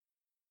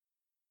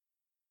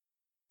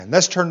And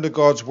let's turn to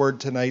God's Word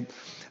tonight,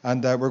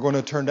 and we're going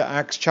to turn to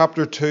Acts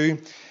chapter 2,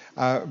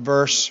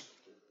 verse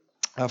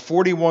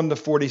 41 to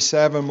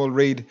 47. We'll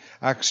read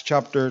Acts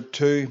chapter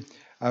 2,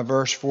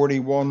 verse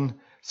 41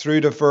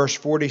 through to verse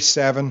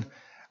 47,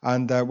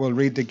 and we'll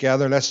read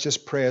together. Let's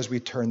just pray as we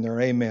turn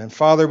there. Amen.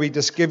 Father, we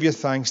just give you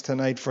thanks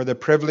tonight for the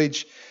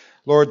privilege,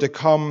 Lord, to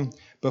come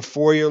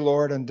before you,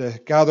 Lord, and to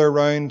gather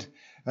around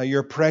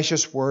your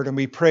precious word. And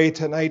we pray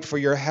tonight for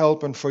your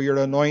help and for your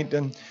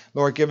anointing.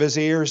 Lord, give us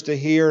ears to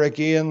hear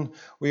again.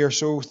 We are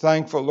so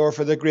thankful, Lord,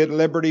 for the great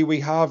liberty we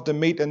have to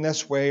meet in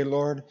this way,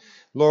 Lord.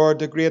 Lord,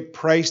 the great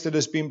price that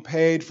has been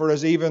paid for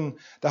us even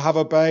to have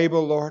a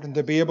Bible, Lord, and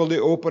to be able to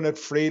open it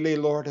freely,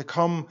 Lord, to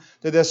come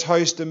to this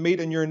house to meet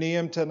in your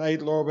name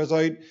tonight, Lord,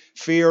 without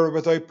fear or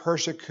without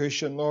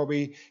persecution, Lord.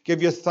 We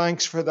give you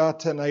thanks for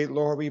that tonight,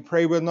 Lord. We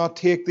pray we'll not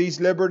take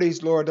these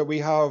liberties, Lord, that we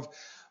have,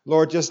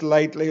 Lord, just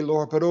lightly,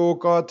 Lord. But, oh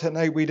God,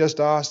 tonight we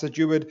just ask that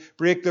you would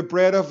break the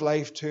bread of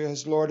life to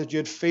us, Lord, that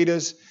you'd feed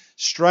us,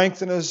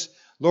 strengthen us.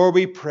 Lord,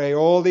 we pray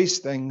all these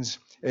things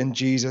in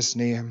Jesus'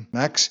 name.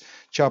 Acts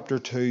chapter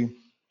 2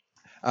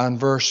 and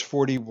verse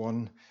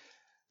 41.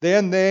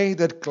 Then they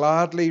that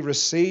gladly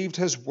received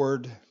his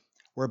word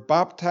were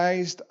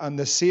baptized, and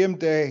the same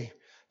day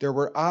there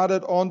were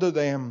added unto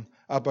them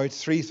about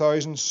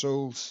 3,000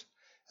 souls.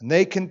 And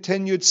they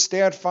continued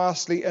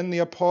steadfastly in the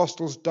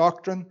apostles'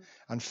 doctrine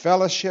and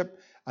fellowship,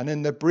 and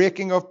in the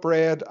breaking of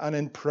bread, and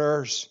in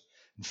prayers.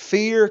 And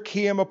fear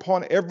came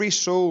upon every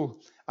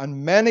soul,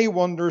 and many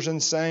wonders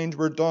and signs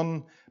were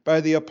done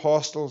by the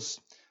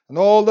apostles. And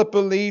all that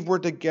believed were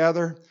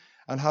together,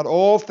 and had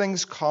all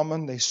things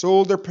common. They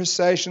sold their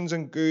possessions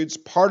and goods,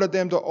 parted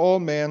them to all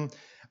men,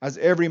 as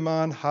every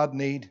man had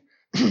need.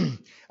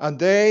 And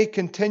they,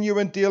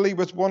 continuing daily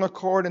with one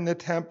accord in the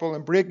temple,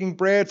 and breaking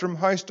bread from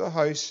house to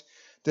house,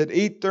 did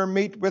eat their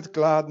meat with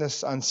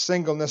gladness and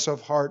singleness of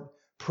heart,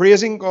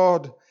 praising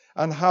God,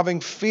 and having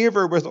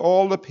favor with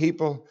all the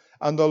people.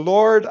 And the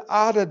Lord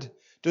added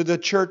to the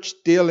church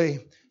daily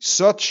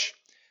such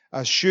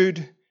as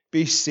should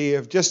be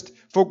saved. Just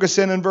focus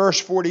in verse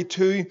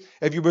 42.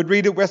 If you would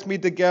read it with me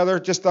together,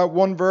 just that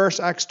one verse,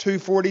 Acts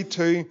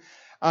 2:42.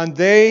 And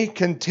they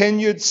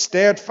continued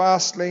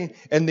steadfastly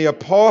in the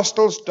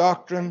apostles'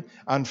 doctrine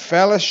and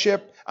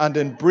fellowship, and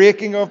in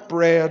breaking of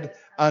bread,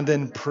 and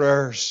in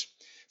prayers.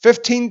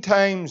 15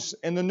 times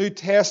in the New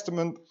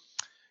Testament,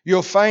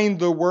 you'll find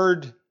the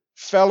word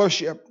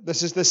fellowship.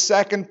 This is the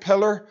second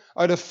pillar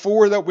out of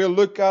 4 that we'll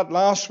look at.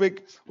 Last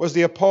week was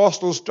the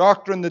apostles'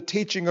 doctrine, the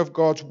teaching of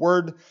God's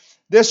word.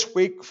 This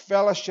week,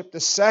 fellowship, the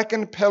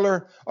second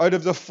pillar out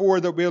of the 4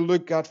 that we'll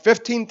look at.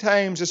 15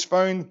 times is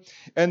found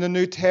in the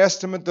New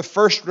Testament. The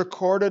first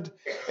recorded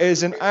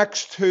is in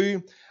Acts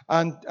 2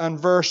 and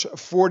verse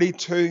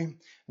 42.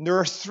 And there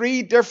are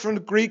 3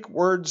 different Greek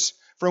words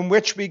from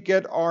which we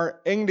get our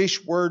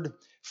English word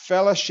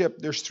fellowship.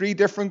 There's 3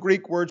 different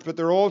Greek words, but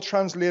they're all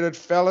translated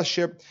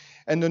fellowship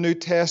in the New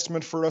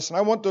Testament for us. And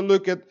I want to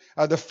look at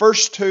the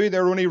first 2.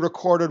 They're only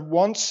recorded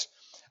once.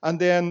 And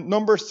then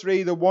number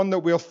 3, the one that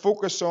we'll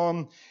focus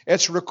on,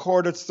 it's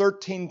recorded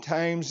 13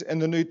 times in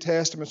the New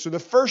Testament. So the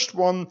first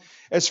one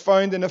is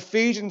found in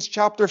Ephesians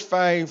chapter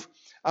 5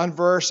 and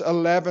verse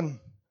 11.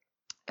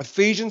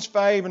 Ephesians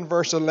 5 and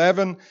verse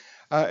 11.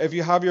 If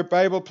you have your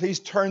Bible, please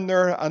turn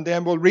there, and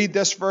then we'll read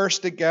this verse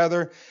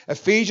together.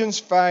 Ephesians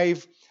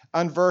 5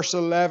 and verse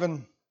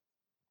 11.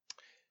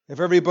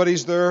 If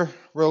everybody's there,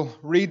 we'll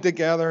read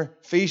together.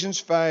 Ephesians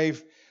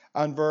 5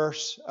 and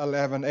verse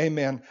 11.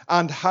 Amen.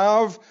 And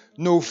have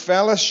no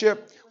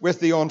fellowship with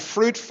the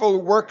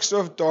unfruitful works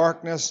of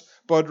darkness,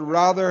 but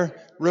rather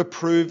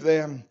reprove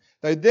them.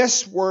 Now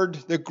this word,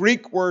 the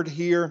Greek word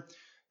here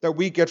that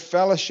we get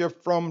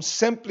fellowship from,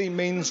 simply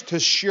means to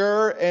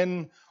share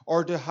in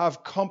or to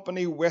have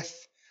company with.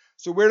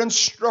 So we're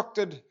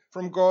instructed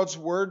from God's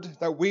word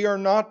that we are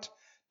not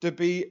to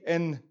be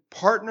in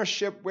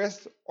partnership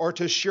with or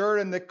to share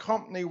in the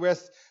company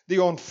with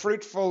the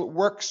unfruitful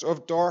works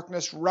of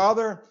darkness.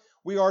 Rather,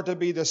 we are to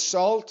be the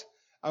salt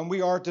and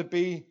we are to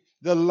be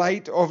the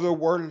light of the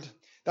world.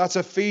 That's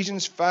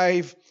Ephesians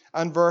 5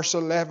 and verse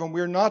 11.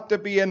 We're not to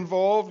be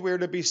involved. We're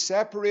to be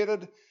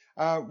separated.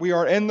 We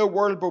are in the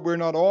world, but we're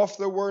not of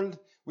the world.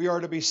 We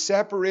are to be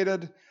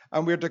separated,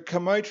 and we're to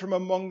come out from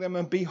among them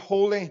and be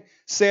holy,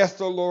 saith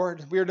the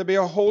Lord. We're to be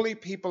a holy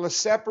people, a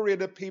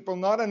separated people,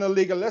 not in a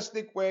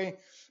legalistic way,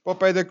 but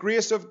by the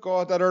grace of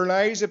God, that our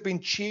lives have been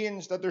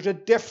changed, that there's a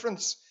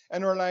difference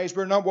in our lives.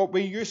 We're not what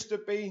we used to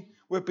be.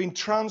 We've been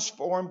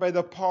transformed by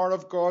the power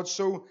of God.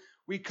 So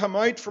we come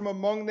out from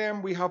among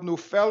them. We have no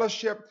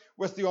fellowship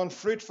with the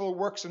unfruitful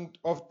works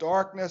of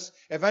darkness.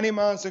 If any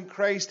man's in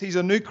Christ, he's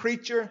a new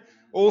creature.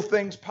 Old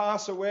things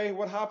pass away.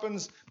 What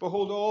happens?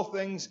 Behold, all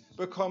things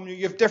become new.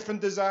 You have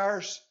different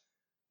desires.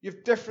 You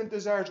have different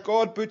desires.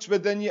 God puts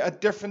within you a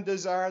different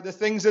desire. The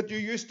things that you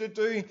used to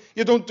do,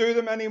 you don't do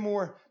them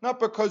anymore.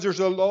 Not because there's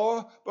a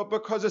law, but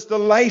because it's the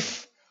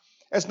life.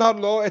 It's not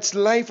law, it's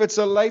life. It's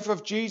the life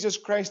of Jesus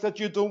Christ that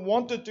you don't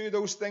want to do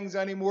those things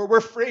anymore. We're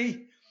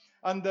free.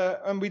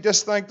 And we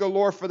just thank the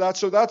Lord for that.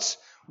 So that's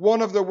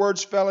one of the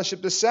words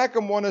fellowship. The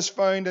second one is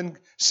found in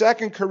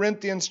 2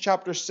 Corinthians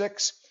chapter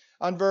 6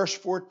 and verse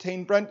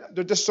 14. Brent,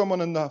 there's just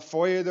someone in the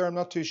foyer there. I'm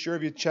not too sure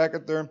if you check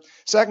it there.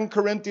 2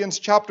 Corinthians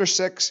chapter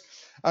 6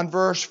 and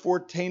verse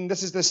 14.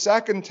 This is the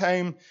second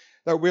time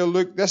that we'll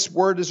look. This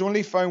word is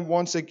only found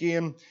once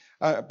again,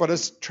 but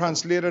it's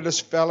translated as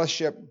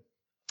fellowship.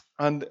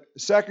 And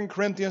 2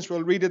 Corinthians,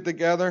 we'll read it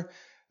together.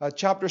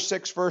 Chapter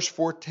 6, verse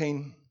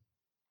 14.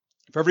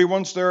 If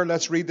everyone's there,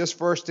 let's read this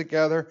verse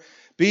together.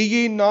 Be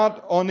ye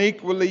not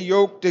unequally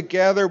yoked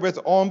together with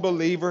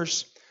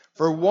unbelievers.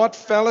 For what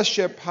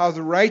fellowship hath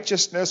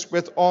righteousness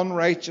with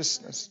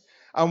unrighteousness?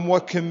 And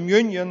what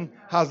communion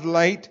hath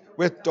light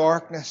with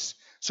darkness?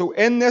 So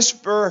in this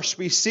verse,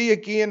 we see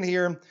again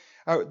here,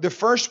 the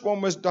first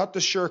one was not to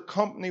share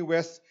company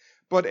with,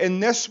 but in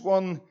this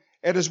one,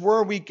 it is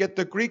where we get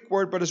the Greek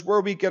word, but it's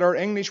where we get our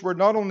English word,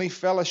 not only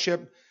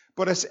fellowship,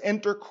 but it's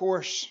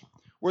intercourse,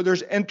 where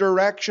there's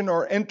interaction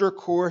or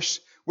intercourse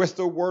with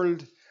the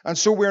world. And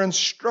so we're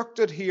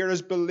instructed here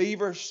as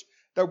believers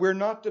that we're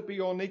not to be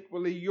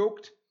unequally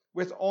yoked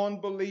with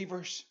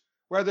unbelievers,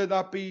 whether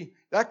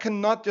that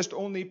cannot just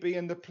only be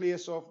in the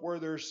place of where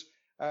there's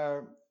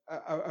a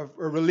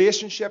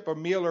relationship, a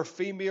male or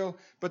female,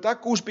 but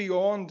that goes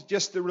beyond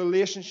just the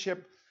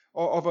relationship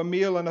of a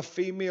male and a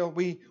female.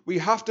 We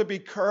have to be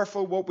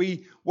careful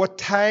what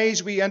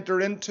ties we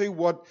enter into,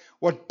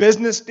 what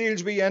business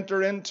deals we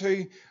enter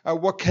into,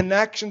 what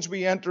connections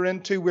we enter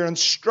into. We're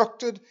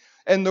instructed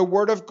in the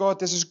Word of God.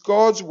 This is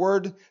God's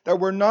Word, that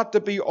we're not to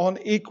be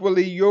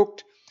unequally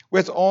yoked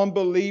with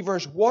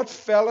unbelievers. What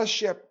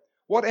fellowship,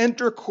 what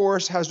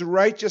intercourse has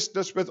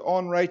righteousness with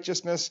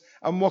unrighteousness,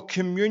 and what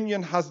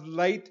communion has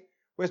light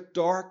with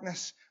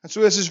darkness? And so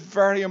this is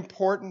very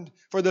important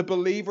for the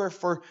believer,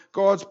 for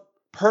God's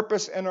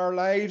purpose in our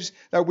lives,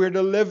 that we're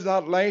to live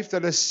that life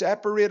that is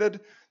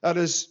separated, that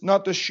is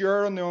not to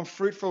share in the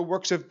unfruitful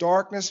works of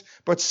darkness.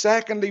 But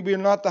secondly, we're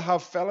not to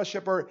have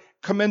fellowship or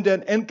come into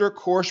an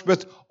intercourse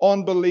with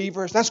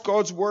unbelievers. That's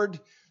God's Word.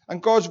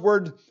 And God's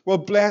Word will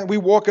bless. We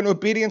walk in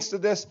obedience to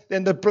this,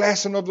 then the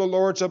blessing of the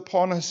Lord's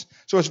upon us.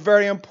 So it's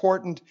very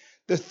important.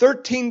 The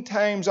 13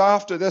 times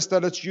after this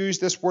that it's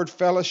used, this word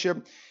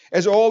fellowship,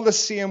 is all the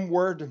same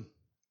word.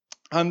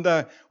 And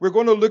we're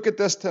going to look at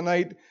this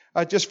tonight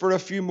just for a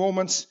few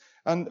moments.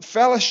 And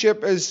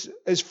fellowship is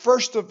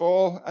first of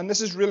all, and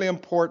this is really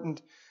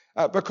important,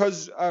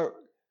 because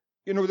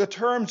the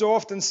term's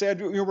often said,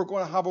 we're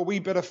going to have a wee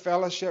bit of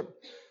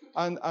fellowship,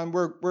 and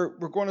we're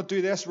going to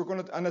do this,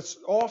 and it's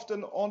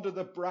often under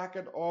the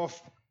bracket of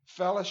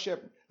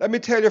fellowship. Let me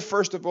tell you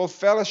first of all,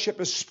 fellowship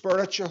is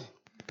spiritual.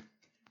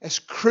 It's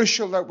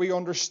crucial that we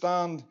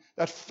understand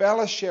that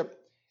fellowship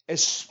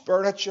is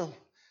spiritual.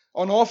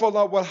 An awful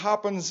lot what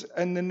happens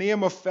in the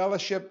name of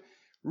fellowship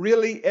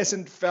really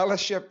isn't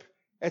fellowship,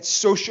 it's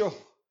social. Do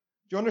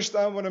you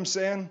understand what I'm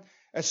saying?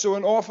 And so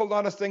an awful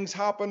lot of things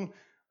happen,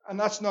 and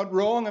that's not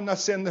wrong. I'm not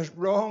saying there's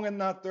wrong in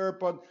that there,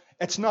 but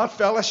it's not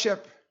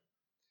fellowship.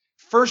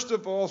 First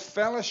of all,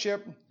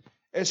 fellowship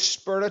is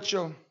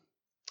spiritual.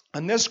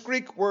 And this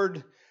Greek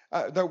word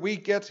that we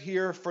get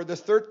here for the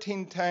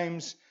 13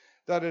 times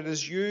that it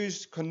is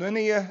used,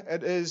 koinonia,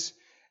 it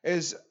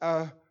is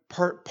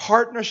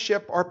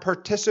partnership or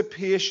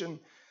participation.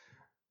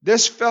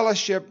 This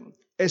fellowship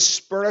is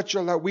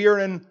spiritual, that we are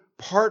in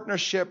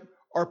partnership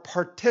or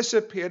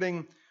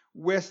participating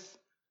with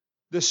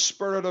the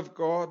Spirit of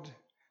God.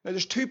 Now,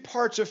 there's two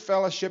parts of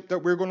fellowship that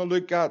we're going to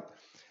look at.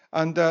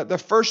 And the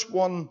first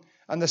one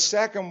and the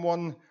second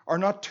one are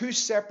not two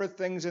separate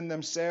things in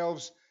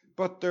themselves,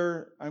 but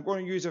I'm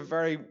going to use a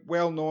very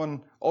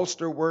well-known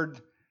Ulster word,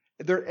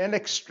 they're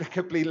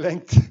inextricably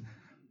linked.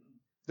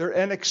 They're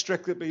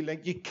inextricably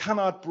linked. You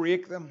cannot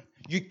break them.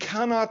 You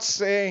cannot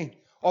say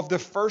of the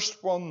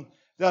first one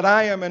that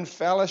I am in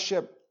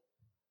fellowship,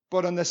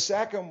 but in the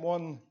second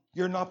one,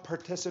 you're not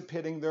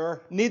participating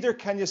there. Neither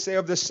can you say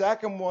of the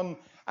second one,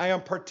 I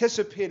am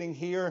participating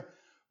here,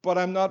 but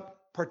I'm not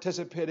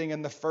participating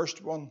in the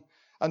first one.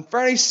 And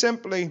very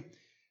simply,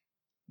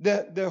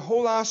 the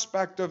whole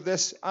aspect of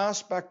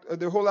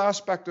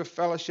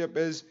fellowship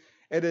is,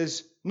 it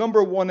is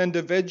number one,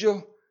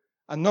 individual,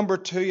 and number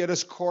two, it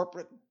is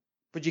corporate.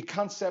 But you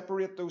can't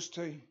separate those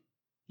two.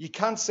 You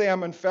can't say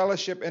I'm in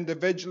fellowship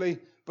individually,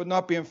 but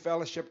not be in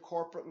fellowship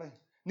corporately.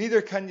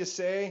 Neither can you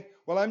say,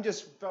 well, I'm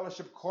just in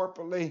fellowship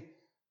corporately,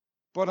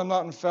 but I'm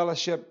not in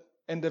fellowship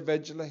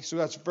individually. So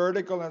that's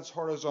vertical and it's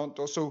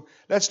horizontal. So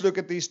let's look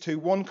at these two.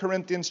 1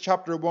 Corinthians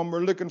chapter 1. We're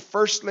looking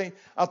firstly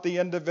at the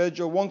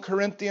individual. 1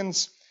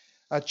 Corinthians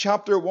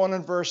chapter 1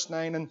 and verse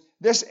 9. And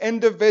this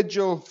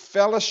individual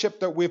fellowship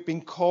that we've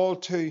been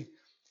called to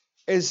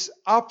is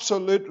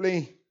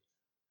absolutely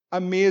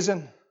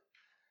amazing.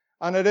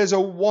 And it is a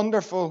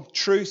wonderful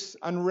truth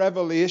and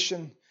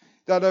revelation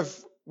that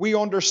if we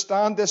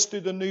understand this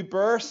through the new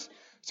birth,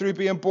 through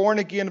being born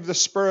again of the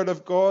Spirit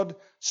of God,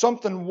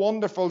 something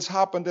wonderful has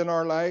happened in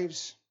our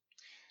lives.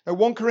 Now,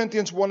 1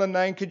 Corinthians 1 and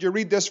 9, could you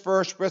read this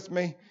verse with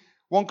me?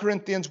 1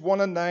 Corinthians 1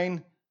 and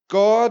 9,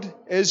 God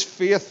is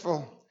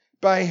faithful,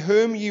 by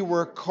whom ye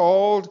were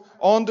called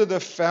unto the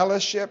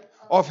fellowship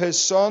of His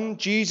Son,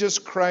 Jesus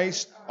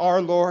Christ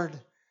our Lord.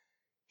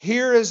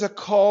 Here is a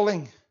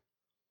calling.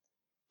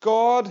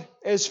 God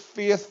is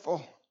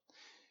faithful.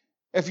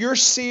 If you're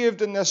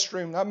saved in this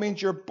room, that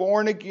means you're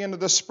born again of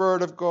the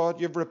Spirit of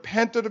God. You've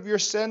repented of your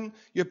sin.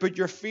 You've put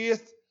your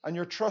faith and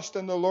your trust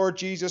in the Lord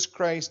Jesus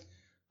Christ.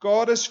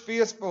 God is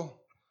faithful.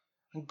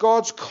 And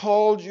God's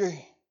called you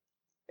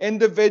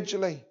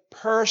individually,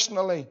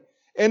 personally,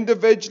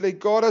 individually.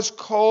 God has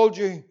called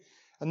you.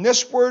 And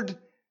this word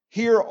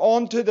here,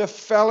 onto the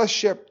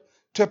fellowship,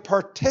 to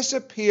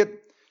participate,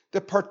 the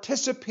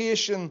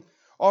participation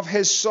of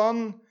His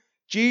Son,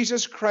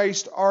 Jesus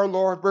Christ our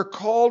Lord. We're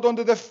called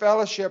unto the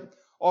fellowship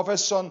of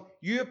His Son.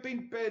 You have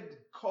been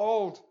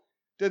called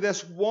to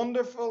this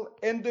wonderful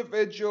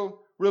individual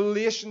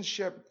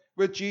relationship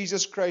with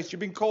Jesus Christ. You've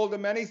been called to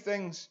many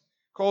things,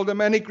 called to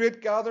many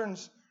great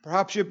gatherings.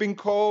 Perhaps you've been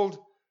called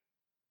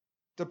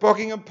to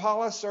Buckingham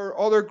Palace or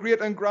other great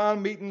and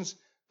grand meetings,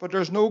 but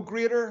there's no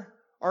greater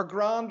or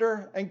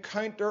grander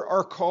encounter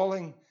or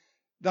calling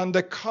than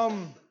to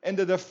come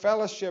into the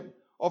fellowship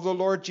of the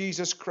Lord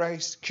Jesus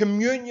Christ.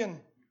 Communion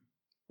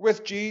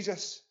with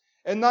Jesus.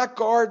 In that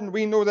garden,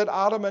 we know that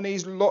Adam and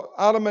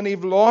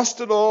Eve lost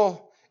it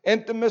all.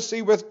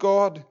 Intimacy with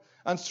God.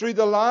 And through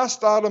the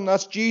last Adam,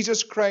 that's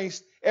Jesus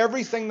Christ,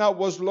 everything that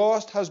was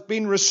lost has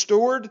been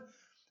restored.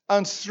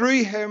 And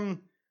through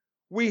Him,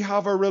 we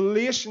have a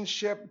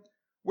relationship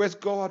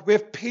with God. We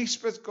have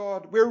peace with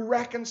God. We're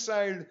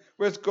reconciled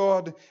with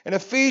God. In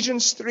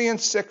Ephesians 3 and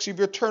 6, if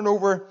you turn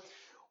over,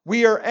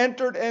 we are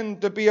entered in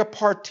to be a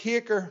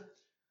partaker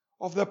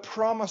of the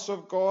promise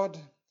of God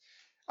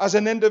as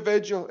an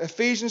individual.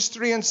 Ephesians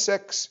 3 and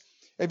 6,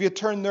 if you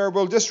turn there,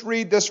 we'll just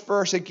read this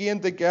verse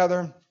again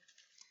together.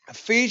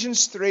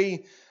 Ephesians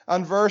 3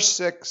 and verse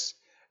 6,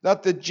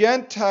 that the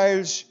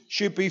Gentiles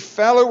should be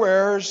fellow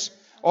heirs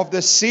of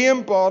the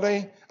same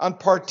body and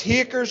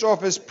partakers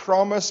of His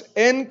promise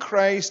in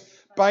Christ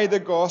by the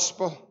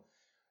gospel.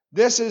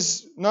 This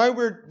is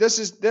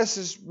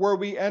where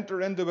we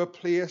enter into a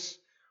place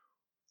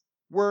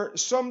where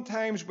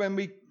sometimes when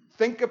we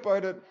think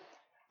about it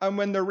and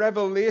when the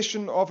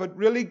revelation of it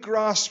really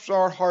grasps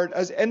our heart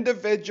as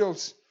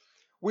individuals,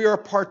 we are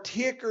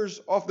partakers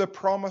of the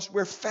promise.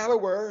 We're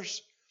fellow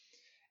heirs.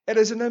 It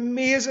is an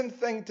amazing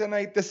thing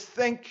tonight to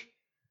think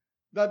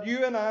that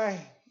you and I,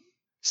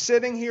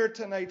 sitting here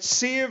tonight,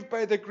 saved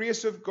by the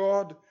grace of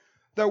God,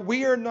 that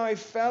we are now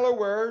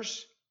fellow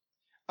heirs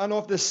and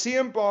of the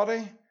same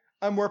body,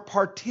 and we're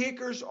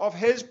partakers of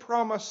His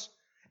promise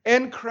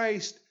in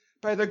Christ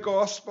by the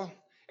gospel.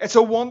 It's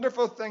a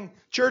wonderful thing.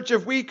 Church,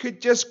 if we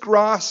could just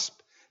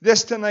grasp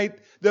this tonight,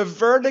 the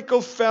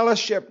vertical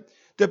fellowship,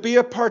 to be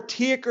a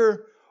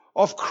partaker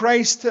of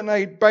Christ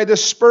tonight by the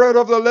Spirit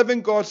of the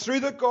living God through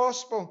the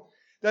gospel,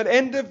 that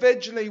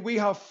individually we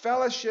have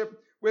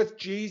fellowship with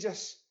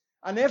Jesus.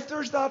 And if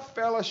there's that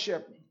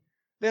fellowship,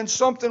 then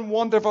something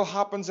wonderful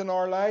happens in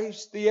our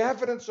lives. The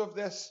evidence of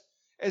this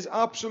is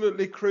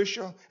absolutely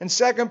crucial. In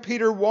 2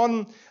 Peter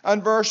 1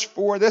 and verse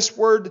 4, this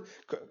word,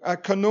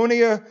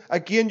 koinonia,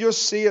 again you'll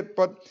see it,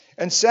 but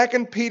in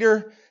 2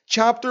 Peter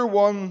chapter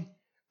 1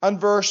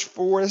 and verse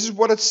 4, this is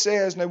what it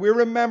says. Now we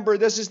remember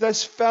this is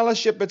this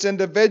fellowship. It's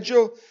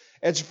individual,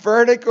 it's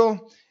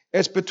vertical,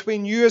 it's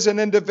between you as an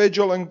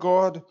individual and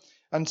God.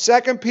 And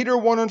 2 Peter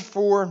 1 and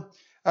 4,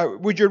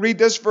 would you read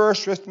this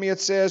verse with me? It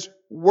says,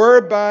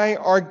 whereby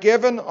are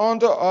given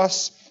unto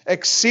us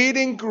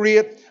exceeding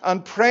great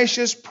and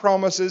precious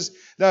promises,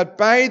 that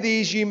by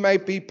these ye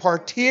might be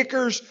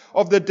partakers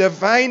of the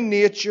divine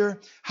nature,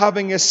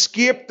 having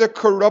escaped the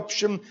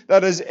corruption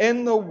that is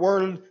in the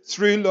world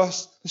through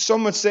lust.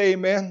 Some would say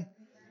amen.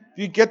 If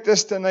you get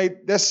this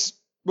tonight, this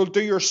will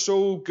do your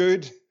soul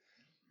good.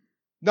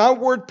 That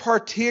word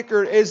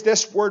partaker is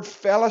this word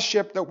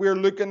fellowship that we're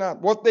looking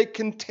at. What they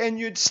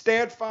continued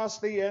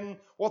steadfastly in,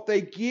 what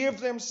they gave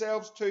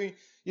themselves to.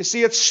 You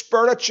see, it's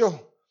spiritual.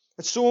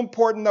 It's so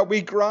important that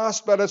we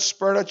grasp that it's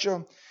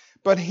spiritual.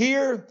 But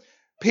here,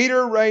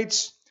 Peter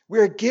writes,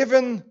 we're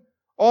given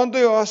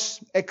unto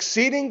us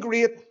exceeding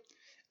great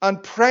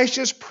and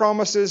precious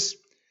promises,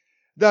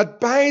 that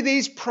by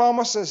these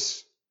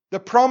promises, the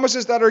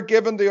promises that are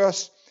given to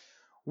us,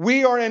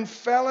 we are in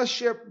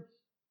fellowship,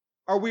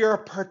 or we are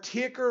a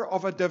partaker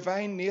of a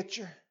divine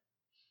nature.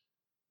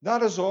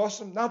 That is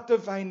awesome. That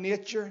divine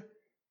nature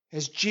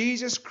is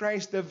Jesus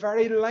Christ, the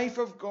very life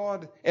of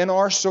God in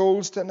our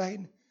souls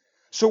tonight.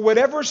 So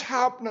whatever's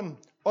happening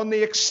on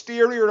the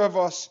exterior of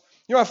us,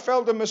 I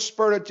felt in my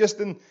spirit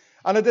and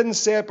I didn't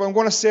say it, but I'm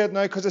going to say it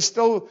now because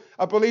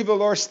I believe the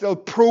Lord's still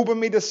probing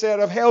me to say it.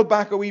 I've held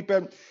back a wee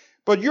bit.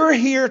 But you're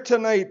here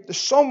tonight, there's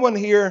someone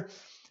here,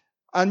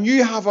 and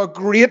you have a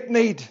great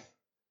need.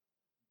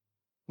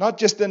 Not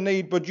just a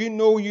need, but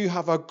you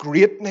have a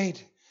great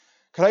need.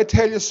 Can I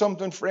tell you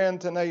something, friend,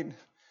 tonight?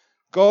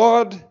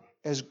 God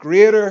is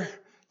greater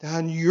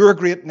than your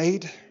great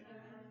need.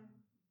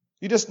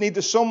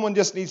 Someone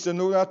just needs to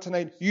know that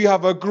tonight. You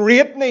have a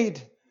great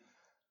need,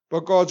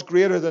 but God's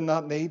greater than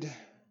that need.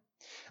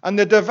 And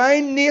the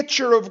divine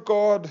nature of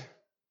God,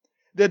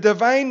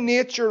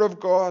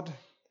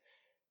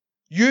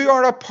 You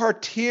are a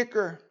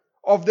partaker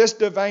of this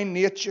divine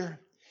nature.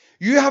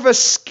 You have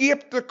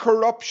escaped the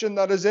corruption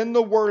that is in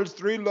the world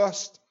through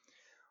lust.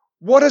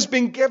 What has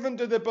been given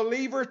to the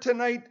believer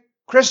tonight,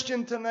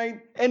 Christian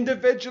tonight,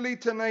 individually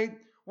tonight,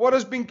 what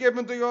has been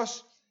given to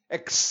us?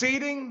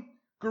 Exceeding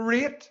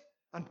great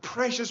and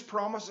precious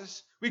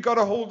promises. We got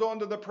to hold on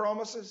to the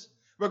promises.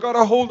 We've got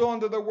to hold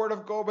on to the Word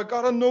of God. We've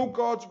got to know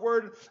God's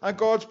Word and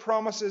God's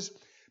promises.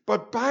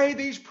 But by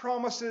these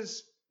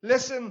promises,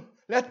 listen,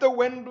 let the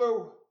wind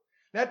blow.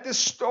 Let the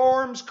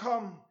storms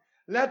come.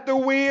 Let the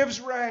waves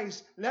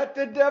rise. Let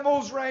the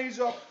devils rise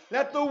up.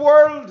 Let the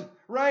world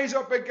rise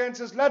up against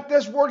us. Let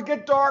this world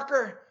get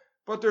darker.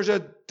 But there's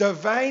a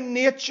divine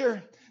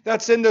nature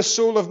that's in the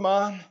soul of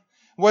man.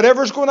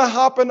 Whatever's going to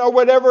happen or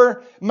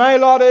whatever my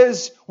lot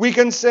is, we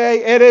can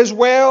say, it is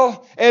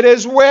well, it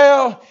is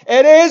well,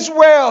 it is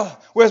well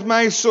with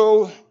my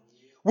soul.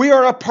 We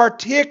are a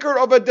partaker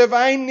of a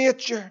divine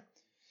nature.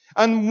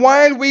 And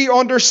while we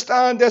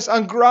understand this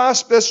and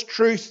grasp this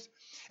truth,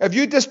 if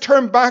you just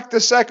turn back to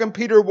 2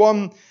 Peter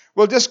 1,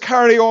 we'll just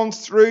carry on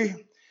through,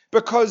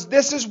 because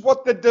this is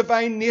what the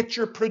divine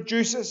nature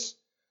produces.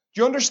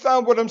 Do you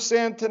understand what I'm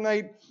saying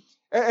tonight?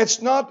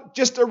 It's not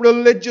just a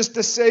religious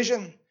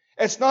decision.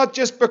 It's not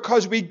just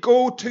because we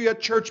go to a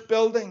church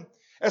building.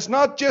 It's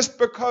not just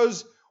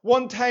because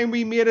one time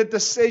we made a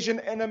decision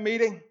in a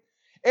meeting.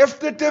 If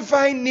the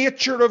divine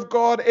nature of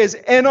God is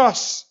in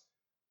us,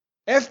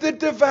 if the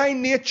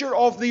divine nature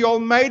of the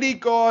Almighty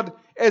God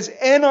is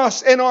in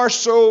us, in our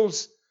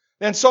souls,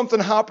 then something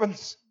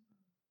happens.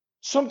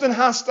 Something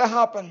has to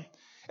happen.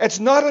 It's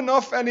not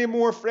enough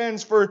anymore,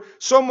 friends, for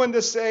someone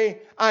to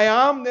say, I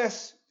am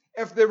this,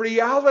 if the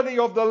reality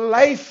of the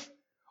life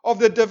of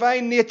the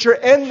divine nature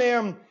in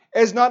them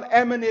is not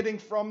emanating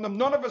from them.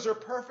 None of us are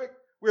perfect.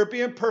 We're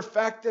being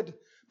perfected.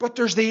 But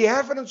there's the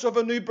evidence of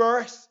a new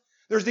birth.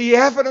 There's the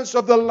evidence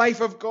of the life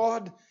of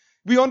God.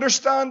 We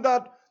understand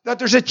that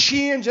there's a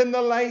change in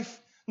the life.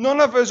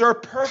 None of us are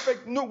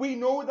perfect. No, we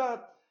know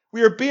that.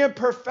 We are being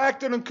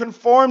perfected and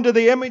conformed to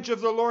the image of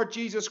the Lord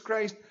Jesus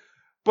Christ.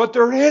 But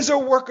there is a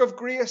work of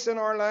grace in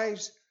our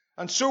lives.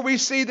 And so we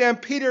see then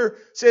Peter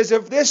says,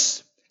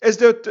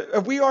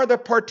 if we are the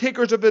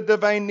partakers of the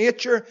divine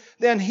nature,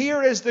 then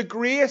here is the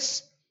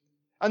grace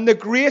and the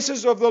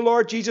graces of the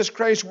Lord Jesus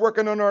Christ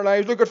working on our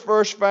lives. Look at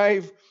verse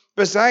 5.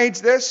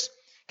 Besides this,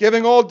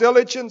 giving all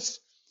diligence,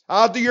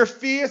 add to your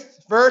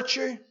faith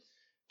virtue,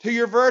 to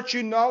your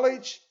virtue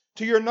knowledge,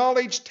 to your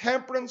knowledge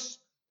temperance,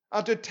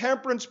 and to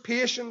temperance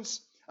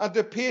patience, and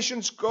to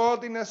patience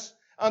godliness,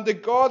 and to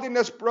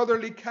godliness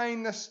brotherly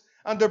kindness,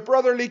 and to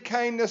brotherly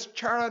kindness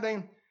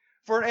charity.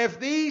 For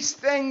if these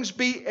things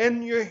be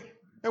in you,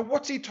 and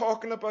what's he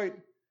talking about?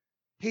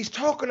 He's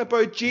talking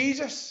about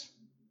Jesus.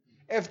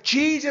 If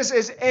Jesus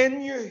is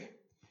in you,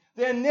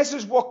 then this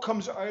is what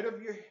comes out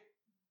of you.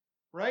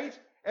 Right?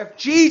 If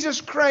Jesus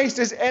Christ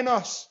is in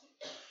us,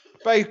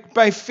 by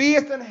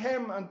faith in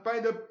Him and by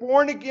the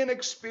born-again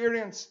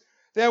experience,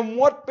 then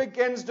what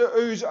begins to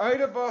ooze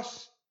out of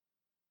us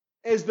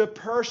is the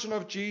person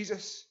of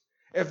Jesus.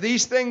 If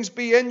these things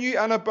be in you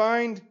and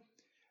abound,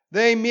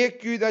 they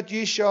make you that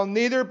ye shall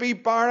neither be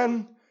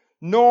barren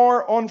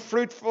nor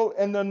unfruitful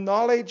in the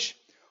knowledge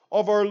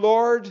of our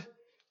Lord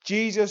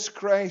Jesus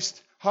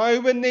Christ. How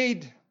we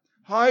need,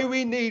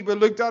 we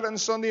looked at it on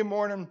Sunday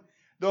morning,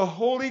 the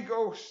Holy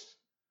Ghost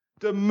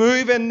to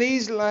move in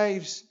these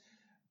lives,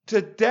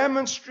 to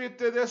demonstrate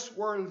to this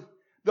world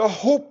the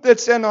hope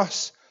that's in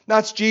us.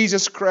 That's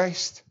Jesus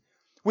Christ.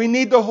 We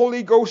need the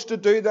Holy Ghost to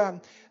do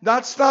that.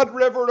 That's that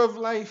river of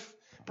life,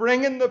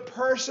 bringing the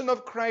person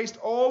of Christ,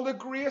 all the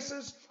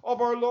graces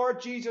of our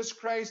Lord Jesus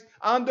Christ,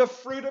 and the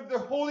fruit of the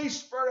Holy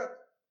Spirit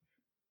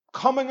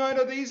coming out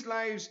of these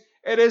lives.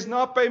 It is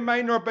not by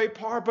might nor by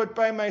power, but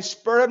by my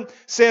Spirit,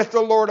 saith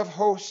the Lord of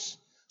hosts.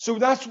 So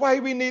that's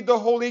why we need the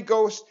Holy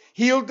Ghost.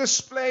 He'll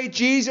display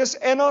Jesus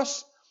in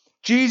us,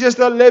 Jesus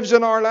that lives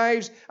in our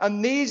lives,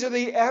 and these are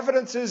the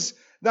evidences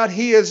that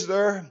He is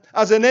there.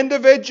 As an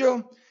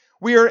individual,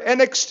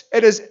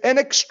 it is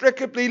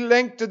inextricably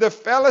linked to the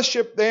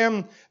fellowship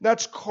then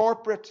that's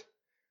corporate.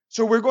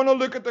 So we're going to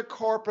look at the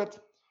corporate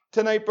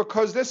tonight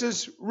because this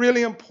is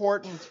really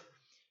important.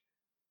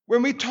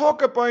 When we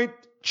talk about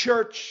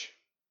church,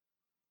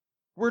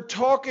 we're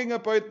talking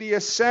about the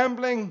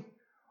assembling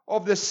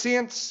of the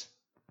saints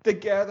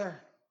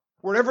together.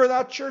 Wherever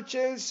that church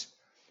is,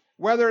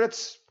 whether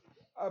it's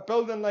a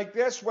building like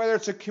this, whether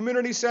it's a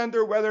community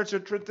center, whether it's a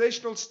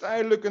traditional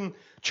style looking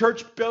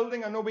church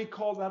building. I know we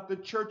call that the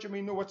church and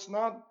we know it's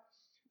not.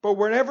 But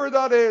wherever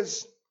that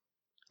is,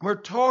 we're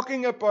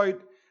talking about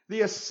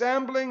the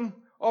assembling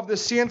of the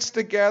saints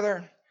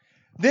together.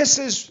 This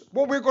is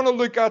what we're going to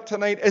look at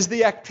tonight, is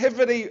the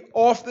activity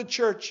of the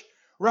church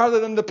rather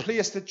than the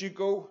place that you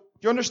go.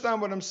 Do you understand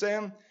what I'm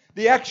saying?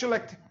 The actual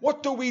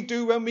what do we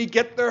do when we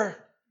get there?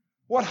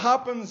 What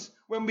happens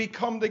when we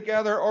come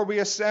together or we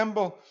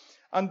assemble?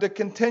 And to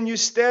continue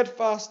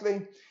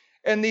steadfastly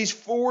in these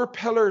four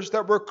pillars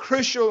that were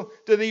crucial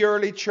to the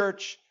early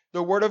church: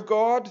 the Word of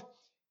God,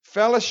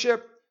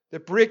 fellowship, the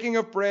breaking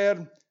of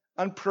bread,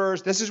 and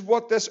prayers. This is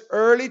what this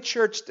early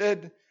church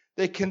did.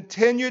 They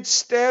continued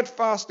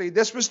steadfastly.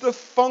 This was the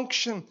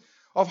function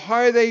of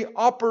how they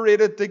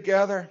operated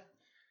together.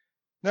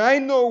 Now I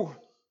know,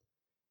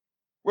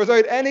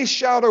 without any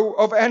shadow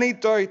of any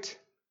doubt,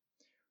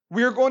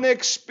 we're going to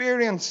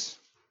experience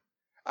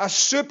a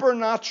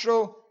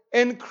supernatural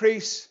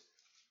increase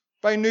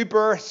by new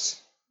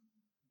births.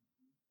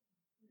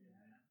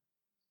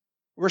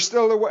 We're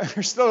still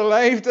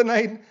alive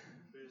tonight.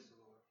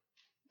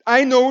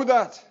 I know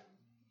that.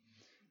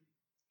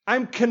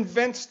 I'm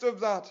convinced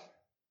of that.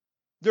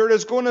 There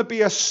is going to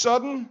be a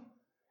sudden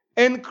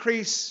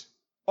increase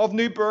of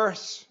new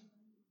births.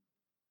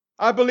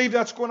 I believe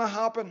that's going to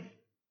happen.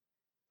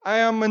 I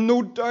am in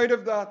no doubt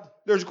of that.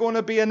 There's going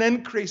to be an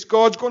increase.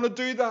 God's going to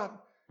do that.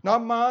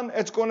 Not man.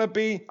 It's going to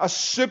be a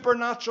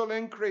supernatural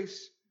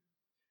increase.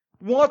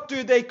 What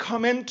do they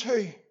come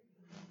into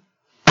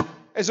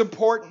is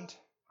important.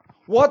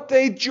 What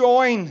they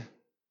join,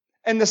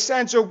 in the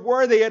sense of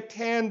where they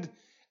attend,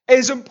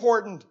 is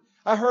important.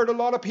 I heard a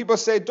lot of people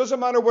say, it doesn't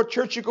matter what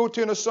church you go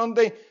to on a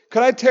Sunday.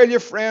 Can I tell you,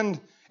 friend,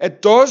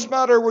 it does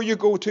matter where you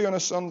go to on a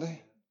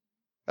Sunday.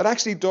 It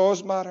actually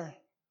does matter.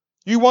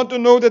 You want to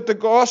know that the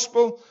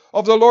gospel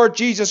of the Lord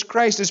Jesus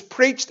Christ is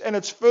preached in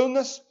its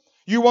fullness.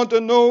 You want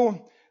to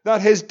know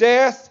that His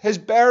death, His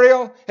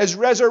burial, His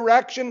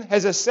resurrection,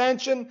 His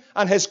ascension,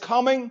 and His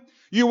coming.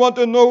 You want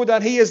to know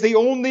that He is the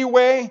only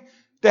way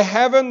to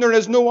heaven. There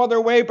is no other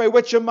way by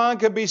which a man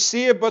can be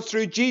saved but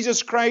through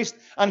Jesus Christ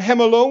and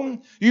Him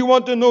alone. You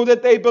want to know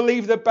that they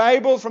believe the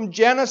Bible from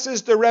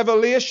Genesis to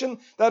Revelation,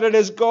 that it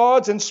is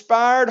God's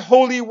inspired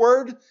holy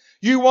word.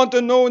 You want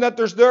to know that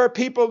there are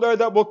people there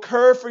that will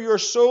care for your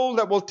soul,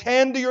 that will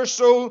tend to your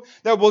soul,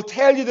 that will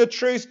tell you the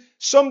truth,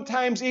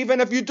 sometimes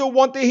even if you don't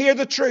want to hear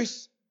the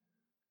truth.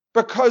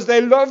 Because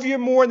they love you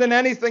more than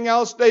anything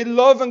else. They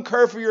love and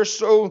care for your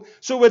soul.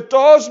 So it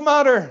does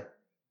matter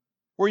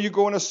where you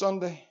go on a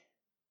Sunday.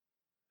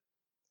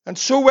 And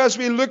so as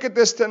we look at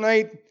this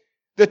tonight,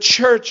 the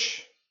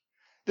church,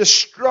 the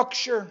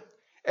structure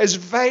is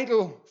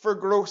vital for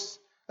growth.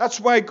 That's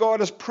why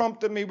God has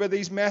prompted me with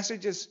these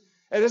messages.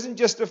 It isn't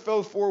just to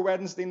fill 4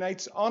 Wednesday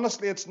nights.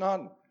 Honestly, it's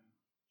not.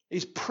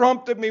 He's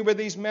prompted me with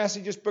these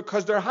messages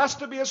because there has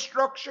to be a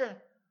structure.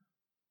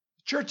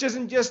 Church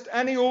isn't just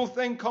any old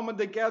thing coming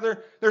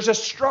together. There's a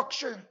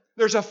structure.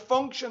 There's a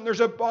function. There's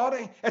a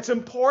body. It's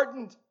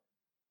important.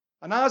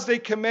 And as they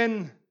come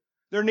in,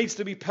 there needs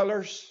to be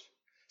pillars.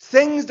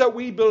 Things that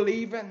we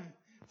believe in.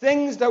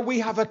 Things that we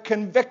have a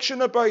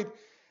conviction about.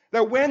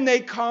 That when they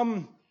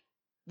come,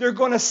 they're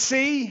going to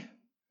see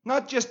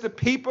not just the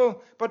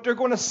people, but they're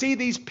going to see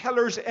these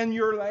pillars in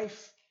your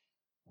life.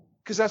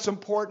 Because that's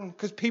important.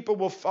 Because people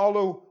will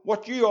follow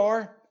what you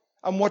are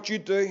and what you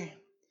do.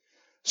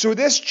 So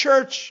this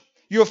church,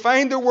 you'll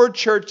find the word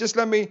church. Just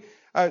let me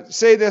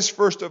say this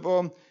first of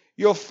all.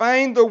 You'll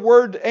find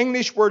the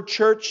English word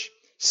church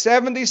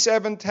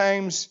 77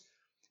 times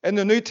in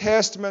the New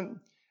Testament.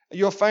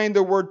 You'll find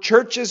the word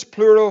churches,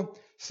 plural,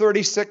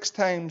 36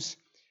 times.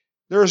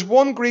 There is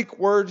one Greek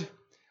word,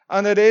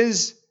 and it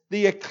is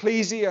the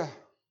ecclesia.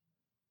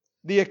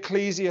 The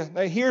ecclesia.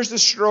 Now here's the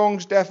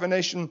Strong's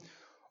definition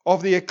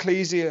of the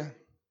ecclesia.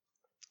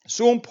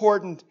 So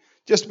important.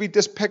 We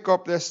just pick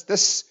up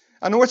this.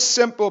 I know it's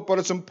simple, but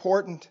it's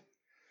important.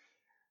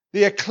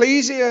 The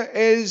ecclesia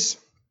is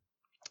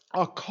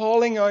a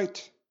calling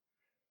out,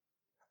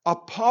 a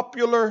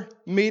popular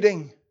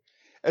meeting,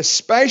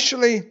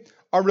 especially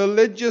a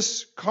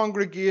religious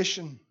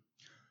congregation,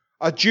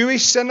 a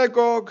Jewish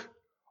synagogue,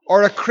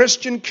 or a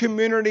Christian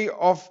community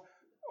of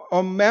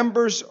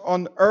members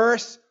on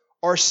earth,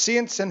 or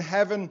saints in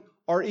heaven,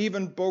 or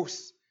even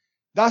both.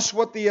 That's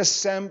what the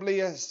assembly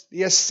is.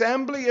 The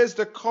assembly is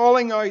the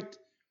calling out,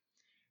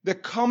 the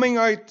coming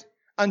out,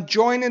 and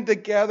joining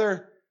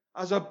together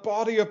as a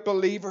body of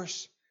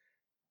believers.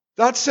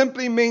 That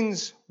simply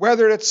means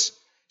whether it's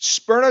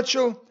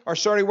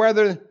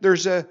whether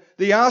there's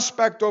the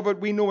aspect of it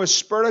we know is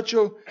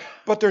spiritual,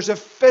 but there's a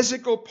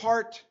physical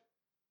part.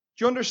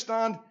 Do you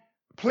understand?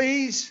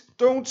 Please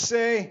don't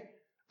say,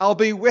 I'll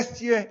be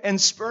with you in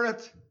spirit.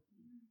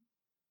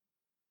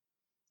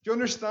 Do you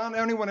understand?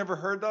 Anyone ever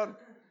heard that?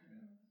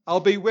 I'll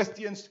be with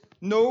you.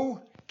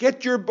 No,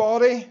 get your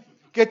body,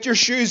 get your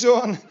shoes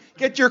on,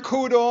 get your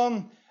coat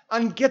on,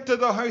 and get to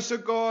the house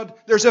of God.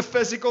 There's a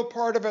physical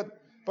part of it.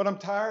 But I'm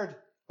tired.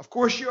 Of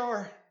course you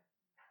are.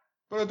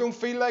 But I don't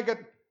feel like it.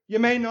 You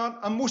may not,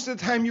 and most of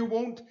the time you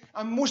won't.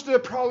 And most of the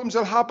problems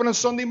will happen on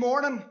Sunday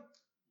morning.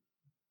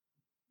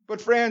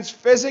 But friends,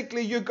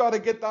 physically you've got to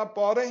get that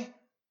body.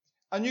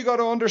 And you've got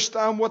to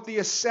understand what the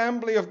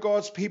assembly of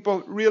God's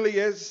people really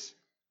is.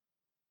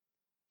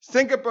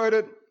 Think about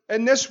it.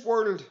 In this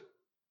world,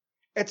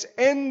 it's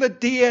in the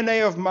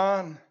DNA of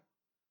man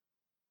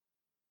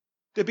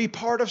to be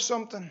part of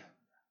something. Do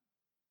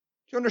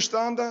you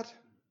understand that?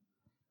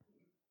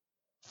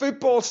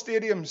 Football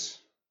stadiums.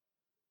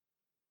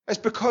 It's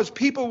because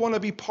people want to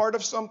be part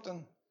of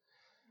something.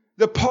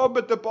 The pub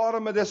at the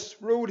bottom of this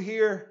road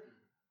here,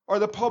 or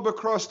the pub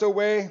across the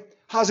way,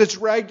 has its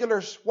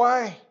regulars.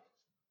 Why?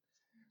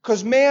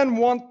 Because men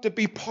want to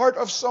be part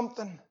of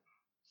something.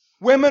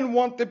 Women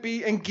want to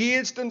be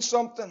engaged in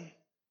something.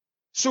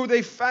 So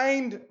they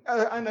find,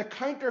 in a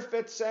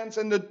counterfeit sense,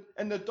 in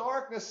the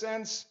darkness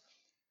sense,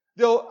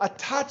 they'll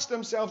attach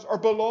themselves or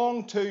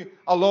belong to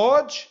a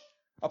lodge,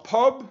 a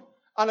pub,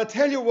 and I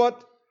tell you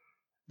what,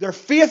 they're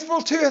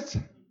faithful to it.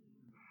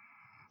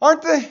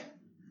 Aren't they?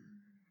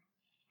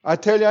 I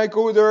tell you, I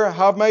go there,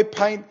 have my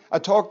pint, I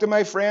talk to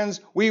my friends,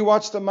 we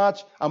watch the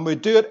match, and we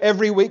do it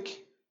every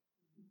week.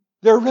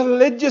 They're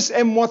religious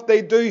in what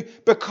they do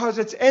because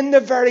it's in the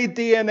very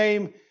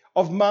DNA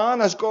of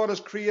man as God has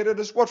created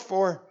us. What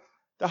for?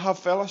 To have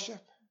fellowship.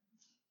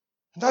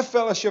 And that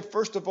fellowship,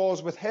 first of all,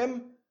 is with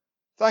Him.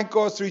 Thank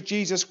God through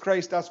Jesus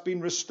Christ that's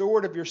been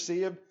restored if you're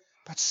saved.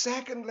 But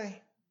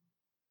secondly,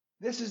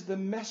 this is the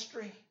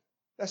mystery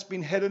that's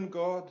been hidden in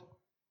God.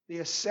 The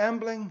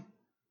assembling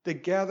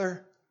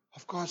together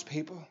of God's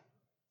people.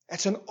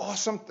 It's an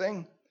awesome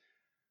thing.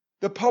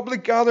 The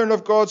public gathering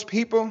of God's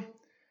people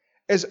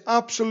is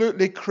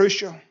absolutely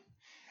crucial.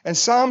 In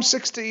Psalm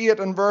 68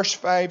 and verse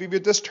 5, if you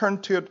just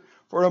turn to it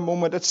for a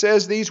moment, it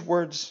says these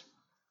words.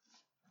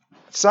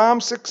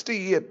 Psalm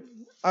 68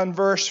 and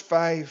verse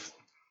 5.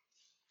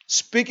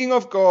 Speaking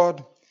of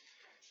God,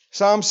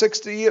 Psalm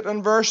 68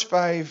 and verse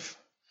 5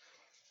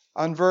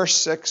 and verse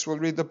 6. We'll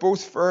read the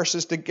both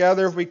verses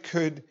together if we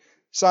could.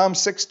 Psalm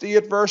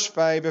 68 verse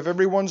 5. If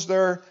everyone's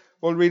there,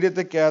 we'll read it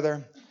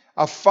together.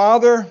 A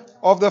father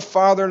of the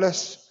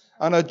fatherless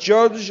and a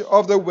judge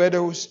of the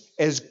widows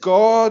is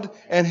God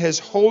in His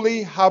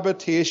holy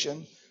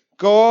habitation.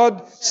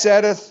 God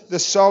setteth the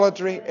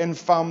solitary in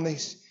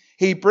families.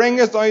 He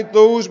bringeth out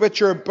those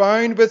which are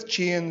bound with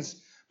chains,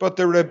 but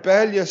the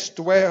rebellious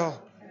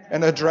dwell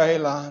in a dry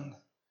land.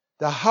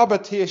 The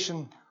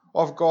habitation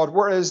of God.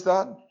 Where is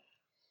that?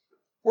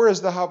 Where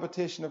is the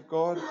habitation of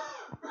God?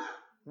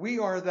 We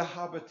are the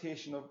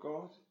habitation of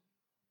God.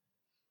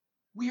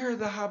 We are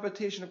the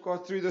habitation of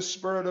God through the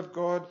Spirit of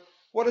God.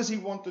 What does He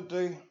want to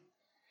do?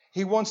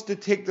 He wants to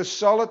take the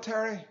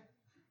solitary,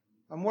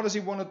 and what does He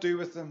want to do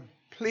with them?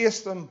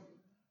 Place them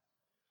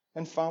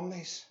in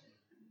families.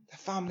 The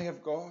family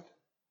of God.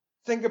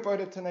 Think about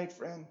it tonight,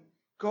 friend.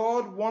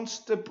 God wants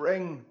to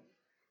bring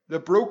the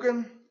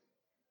broken,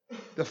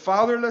 the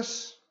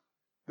fatherless,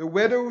 the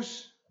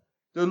widows,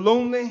 the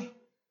lonely,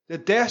 the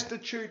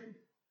destitute,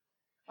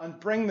 and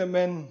bring them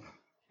in,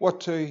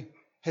 what, to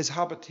His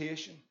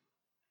habitation.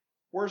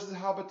 Where's the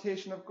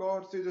habitation of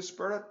God? Through the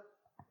Spirit.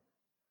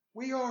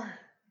 We are.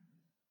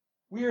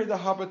 We are the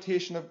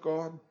habitation of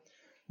God.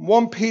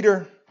 1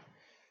 Peter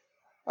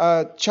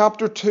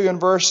chapter 2 and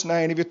verse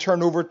 9, if you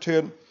turn over to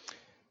it,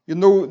 you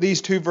know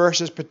these two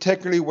verses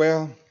particularly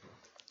well.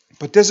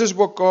 But this is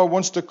what God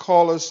wants to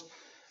call us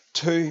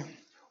to.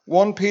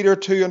 1 Peter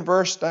 2 and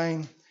verse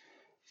 9.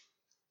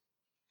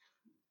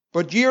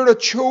 But ye are a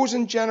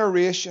chosen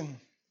generation,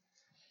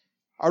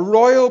 a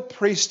royal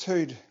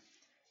priesthood,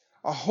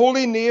 a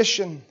holy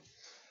nation,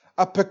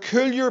 a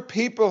peculiar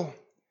people,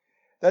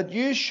 that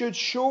you should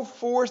show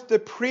forth the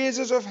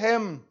praises of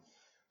Him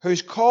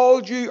who's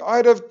called you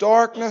out of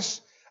darkness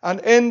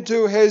and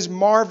into His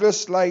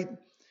marvelous light,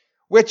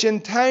 which in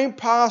time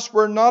past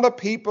were not a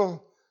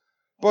people,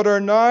 but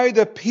are now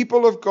the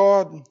people of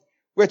God,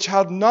 which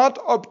had not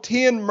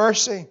obtained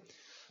mercy,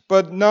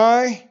 but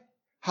now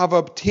have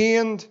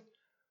obtained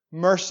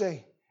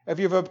mercy. If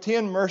you've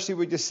obtained mercy,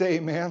 would you say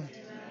amen?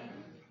 Amen.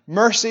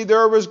 Mercy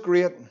there was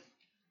great,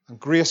 and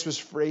grace was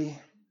free.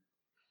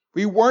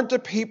 We weren't a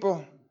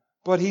people,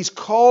 but He's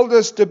called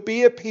us to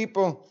be a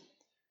people,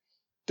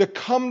 to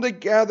come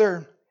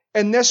together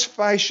in this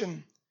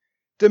fashion,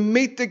 to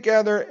meet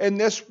together in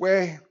this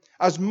way.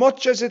 As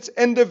much as it's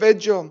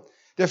individual,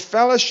 the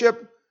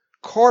fellowship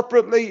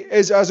corporately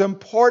is as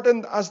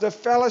important as the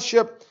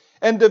fellowship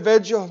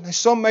individual. Now,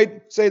 some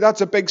might say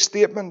that's a big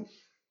statement.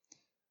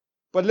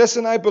 But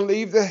listen, I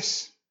believe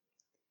this.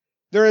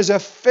 There is a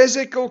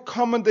physical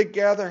coming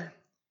together.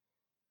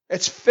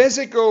 It's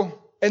physical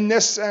in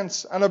this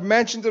sense, and I've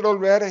mentioned it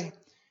already.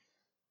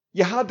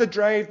 You had to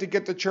drive to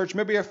get to church.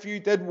 Maybe a few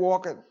did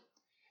walk it.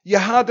 You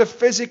had to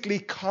physically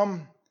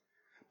come.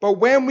 But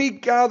when we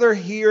gather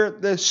here,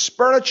 the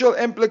spiritual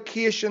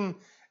implication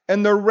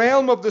in the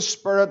realm of the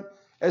Spirit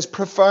is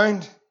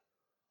profound.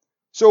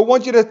 So I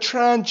want you to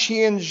try and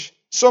change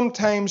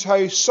sometimes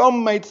how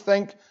some might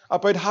think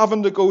about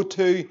having to go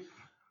to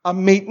a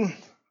meeting.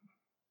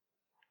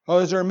 Oh,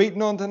 is there a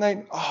meeting on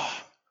tonight?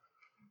 Oh,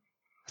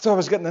 I thought I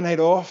was getting the night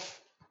off.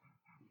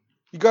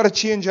 You got to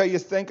change how you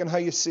think and how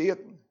you see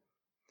it.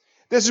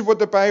 This is what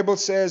the Bible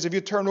says. If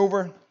you turn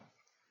over,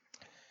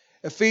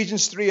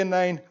 Ephesians 3 and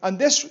 9. And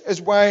this is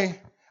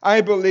why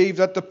I believe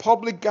that the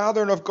public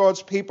gathering of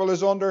God's people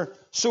is under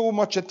so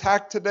much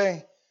attack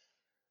today.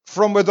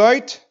 From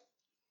without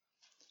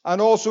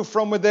and also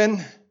from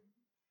within.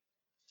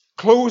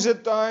 Close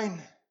it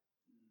down.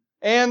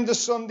 End the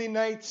Sunday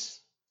nights.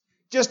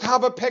 Just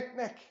have a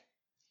picnic.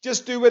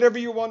 Just do whatever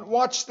you want.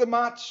 Watch the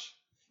match.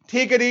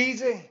 Take it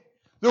easy.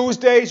 Those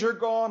days are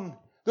gone.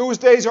 Those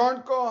days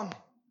aren't gone.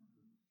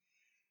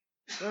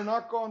 They're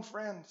not gone,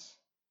 friends.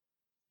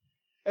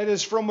 It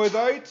is from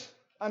without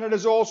and it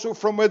is also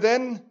from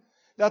within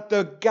that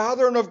the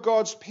gathering of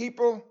God's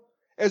people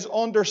is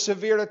under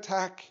severe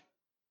attack.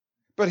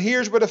 But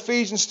here's what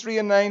Ephesians 3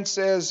 and 9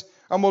 says,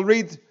 and we'll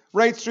read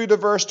right through to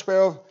verse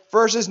 12.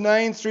 Verses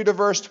 9 through to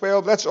verse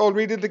 12. Let's all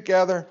read it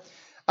together.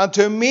 And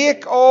to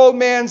make all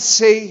men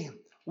see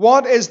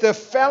what is the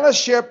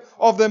fellowship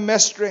of the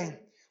mystery,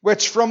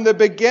 which from the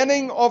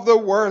beginning of the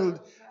world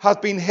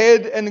hath been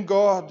hid in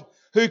God,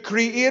 who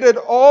created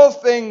all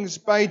things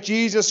by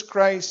Jesus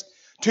Christ,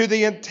 to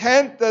the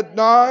intent that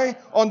now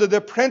under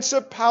the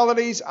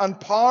principalities and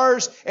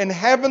powers in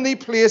heavenly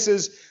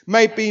places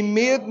might be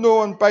made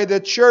known by the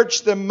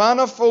church the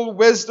manifold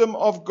wisdom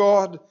of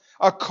God,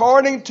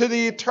 according to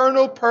the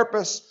eternal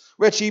purpose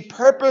which he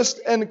purposed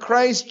in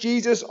Christ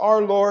Jesus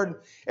our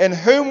Lord, in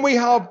whom we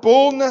have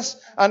boldness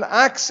and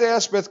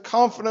access with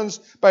confidence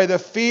by the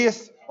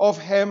faith of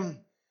him.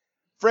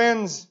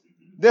 Friends,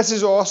 this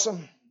is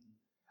awesome.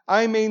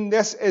 I mean,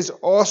 this is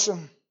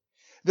awesome.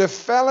 The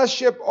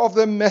fellowship of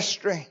the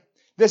mystery.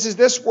 This is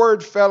this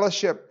word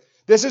fellowship.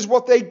 This is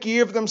what they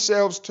gave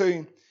themselves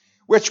to,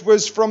 which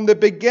was from the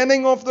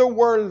beginning of the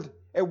world.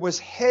 It was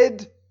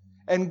hid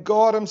in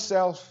God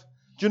himself.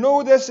 Do you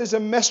know this is a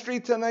mystery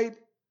tonight?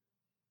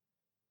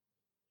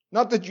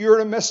 Not that you're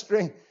a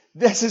mystery.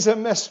 This is a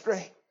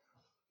mystery.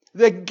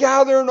 The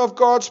gathering of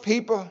God's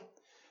people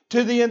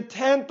to the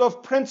intent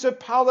of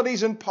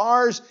principalities and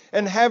powers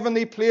in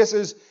heavenly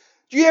places.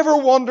 Do you ever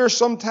wonder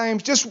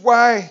sometimes just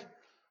why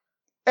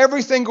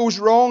everything goes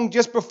wrong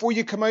just before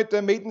you come out to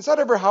a meeting? Has that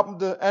ever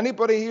happened to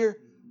anybody here?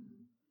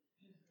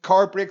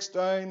 Car breaks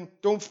down,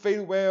 don't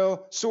feel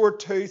well, sore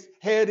tooth,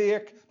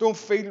 headache, don't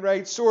feel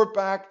right, sore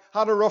back,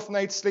 had a rough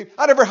night's sleep.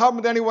 That ever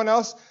happened to anyone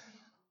else?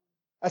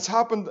 It's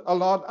happened a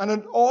lot, and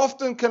it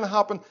often can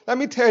happen. Let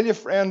me tell you,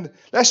 friend,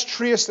 let's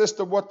trace this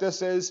to what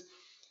this is.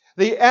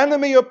 The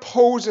enemy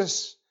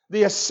opposes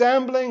the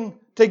assembling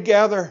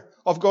together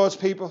of God's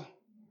people.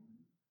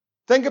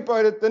 Think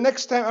about it. The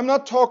next time, I'm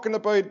not talking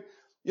about,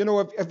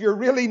 if you're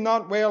really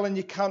not well and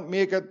you can't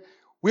make it,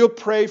 we'll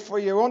pray for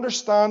you.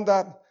 Understand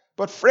that.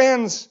 But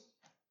friends,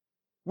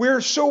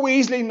 we're so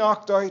easily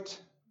knocked out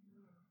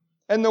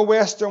in the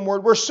Western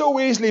world. We're so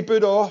easily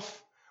put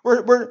off.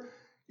 We're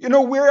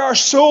our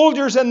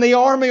soldiers in the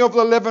army of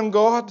the living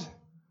God.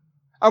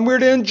 And we're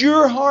to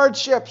endure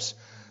hardships.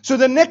 So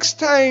the next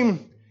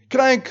time, can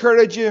I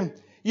encourage you,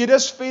 you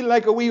just feel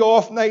like a wee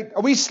off night,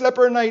 a wee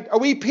slipper night, a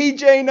wee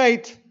PJ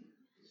night.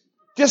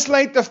 Just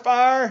light the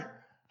fire.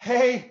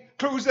 Hey,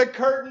 close the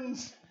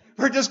curtains.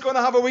 We're just going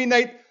to have a wee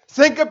night.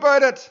 Think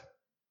about it.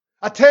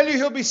 I tell you,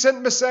 he'll be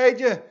sitting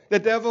beside you, the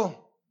devil.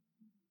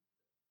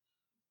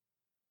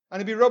 And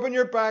he'll be rubbing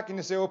your back and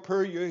you say, oh,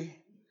 poor you.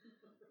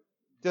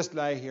 Just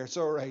lie here. It's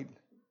all right.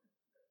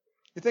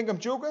 You think I'm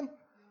joking?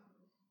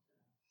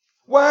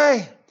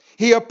 Why?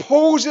 He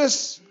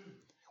opposes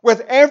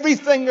with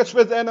everything that's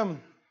within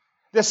him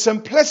the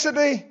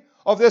simplicity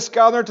of this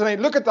gathering tonight.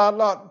 Look at that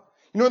lot.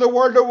 You know the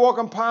world are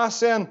walking past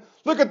saying,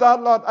 look at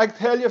that lot. I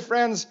tell you,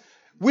 friends,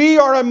 we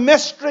are a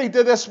mystery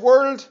to this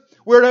world.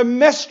 We're a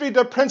mystery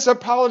to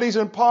principalities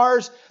and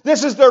powers.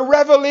 This is the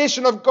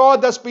revelation of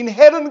God that's been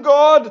hidden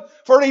God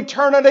for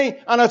eternity.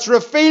 And it's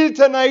revealed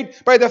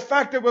tonight by the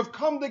fact that we've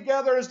come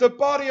together as the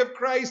body of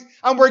Christ.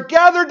 And we're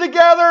gathered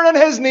together in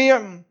his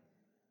name.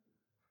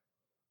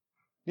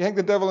 You think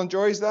the devil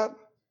enjoys that?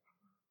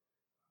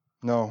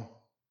 No.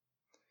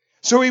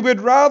 So he would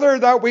rather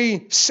that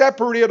we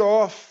separate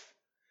off,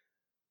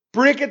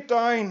 break it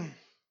down,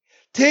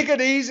 take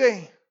it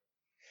easy,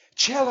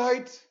 chill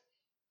out.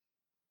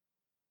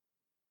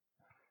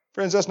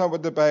 Friends, that's not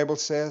what the Bible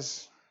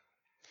says.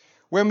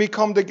 When we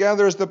come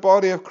together as the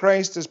body of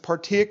Christ, as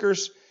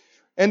partakers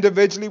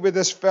individually with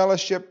this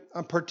fellowship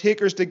and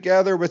partakers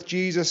together with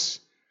Jesus,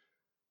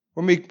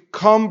 when we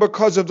come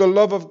because of the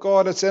love of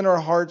God that's in our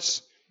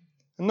hearts,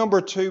 and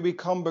number two, we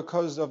come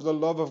because of the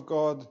love of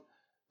God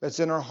that's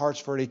in our hearts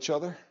for each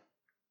other.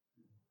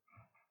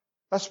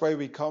 That's why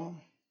we come.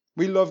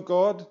 We love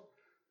God.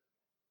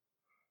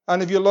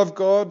 And if you love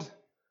God,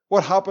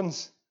 what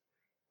happens?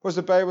 What does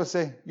the Bible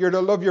say? You're to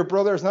love your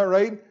brother, isn't that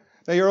right?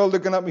 Now you're all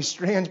looking at me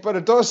strange, but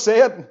it does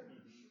say it.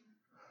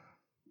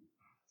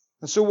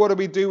 And so what do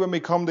we do when we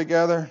come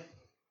together?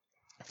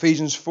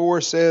 Ephesians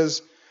 4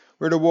 says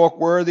we're to walk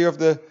worthy of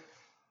the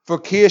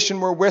vocation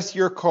wherewith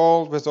you're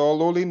called, with all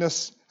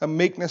lowliness and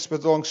meekness,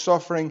 with long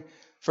suffering,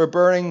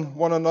 forbearing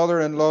one another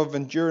in love,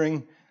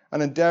 enduring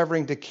and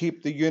endeavouring to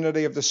keep the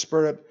unity of the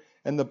Spirit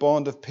in the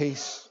bond of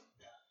peace.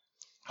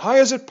 How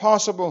is it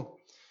possible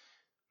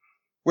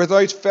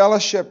without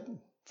fellowship,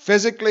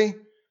 physically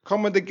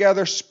coming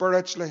together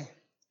spiritually?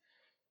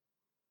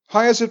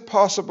 How is it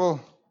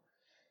possible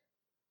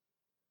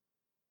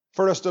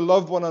for us to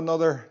love one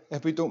another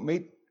if we don't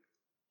meet?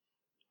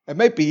 It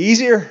might be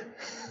easier.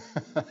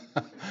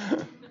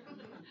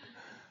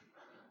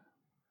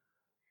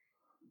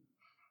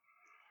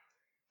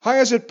 How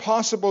is it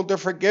possible to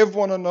forgive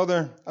one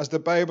another as the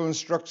Bible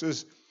instructs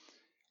us,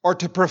 or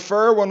to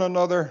prefer one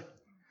another,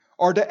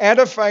 or to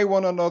edify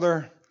one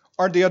another,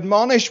 or to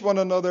admonish one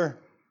another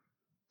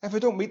if we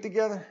don't meet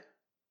together?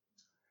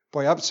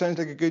 Boy, that sounds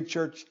like a good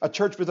church. A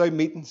church without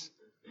meetings.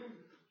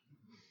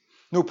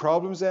 No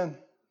problems then.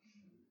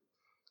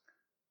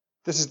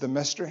 This is the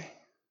mystery.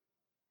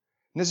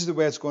 And this is the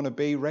way it's going to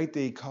be right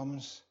till He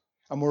comes.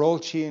 And we're all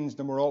changed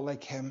and we're all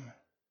like Him.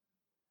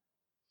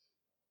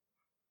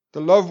 To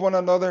love one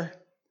another,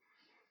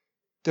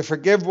 to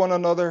forgive one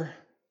another,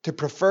 to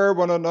prefer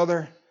one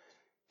another,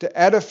 to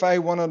edify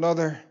one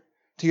another,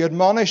 to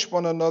admonish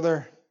one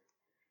another.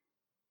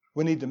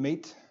 We need to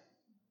meet.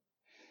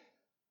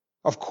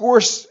 Of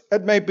course,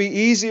 it might be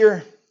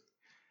easier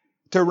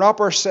to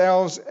wrap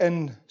ourselves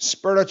in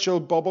spiritual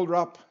bubble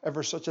wrap, if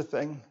there's such a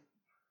thing.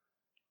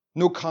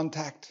 No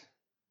contact.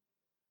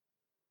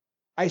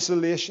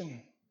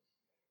 Isolation.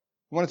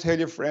 I want to tell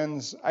you,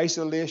 friends,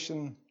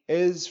 isolation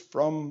is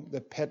from the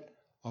pit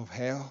of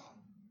hell.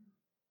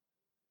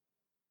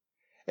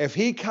 If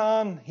He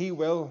can, He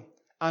will.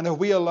 And if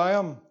we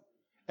allow Him,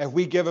 if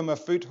we give Him a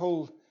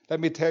foothold, let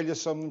me tell you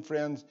something,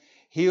 friends.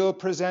 He'll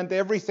present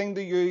everything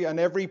to you and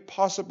every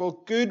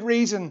possible good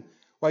reason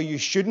why you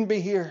shouldn't be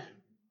here.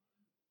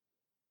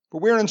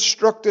 But we're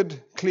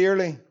instructed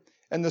clearly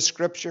in the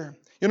Scripture.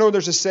 You know,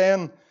 there's a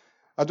saying,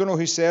 I don't know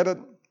who said it,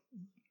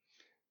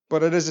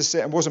 but it is a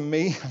saying. It wasn't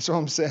me, that's all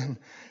I'm saying.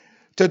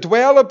 To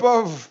dwell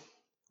above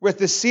with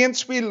the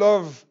saints we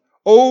love,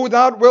 oh,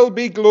 that will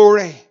be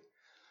glory.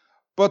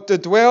 But to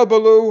dwell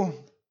below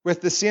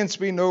with the saints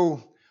we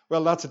know,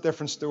 well, that's a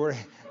different story.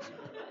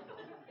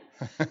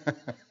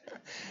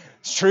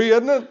 It's true,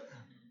 isn't it?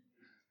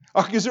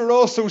 Oh, because you're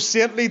all so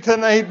saintly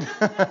tonight.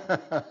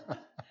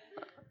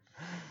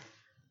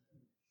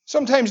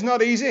 Sometimes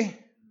not easy.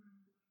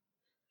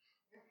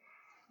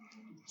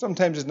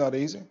 Sometimes it's not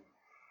easy.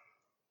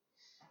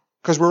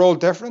 Because we're all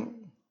different.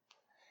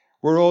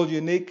 We're all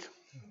unique.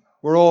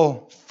 We're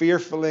all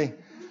fearfully,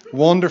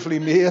 wonderfully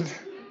made.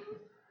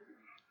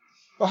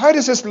 But how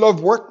does this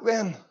love work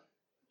then?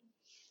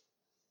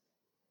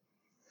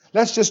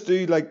 Let's just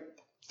do like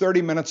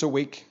 30 minutes a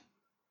week.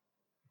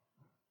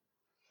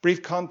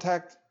 Brief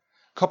contact,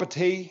 cup of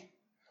tea,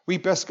 wee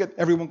biscuit,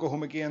 everyone go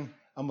home again,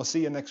 and we'll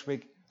see you next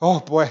week. Oh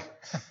boy.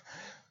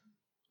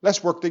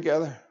 Let's work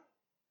together.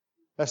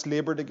 Let's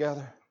labor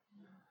together.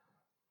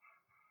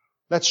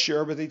 Let's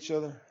share with each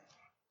other.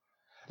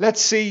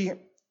 Let's see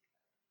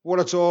what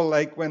it's all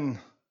like when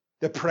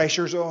the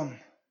pressure's on,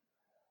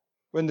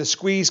 when the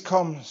squeeze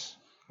comes,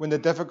 when the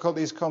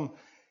difficulties come.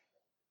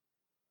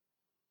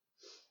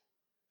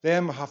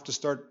 Them have to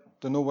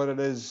start to know what it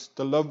is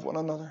to love one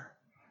another.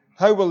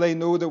 How will they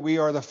know that we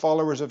are the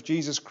followers of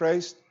Jesus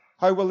Christ?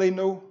 How will they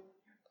know?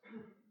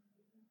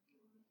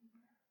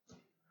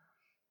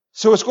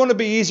 So it's going to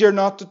be easier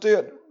not to do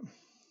it.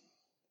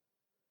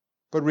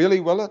 But really,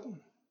 will it?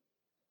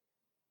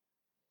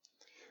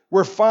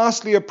 We're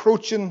fastly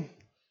approaching,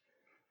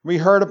 we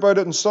heard about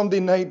it on Sunday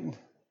night,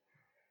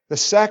 the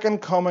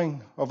second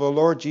coming of the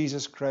Lord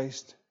Jesus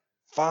Christ.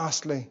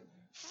 Fastly.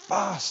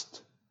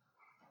 Fast.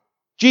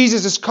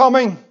 Jesus is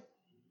coming.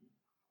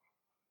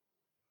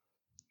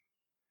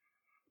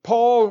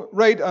 Paul,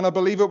 and I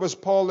believe it was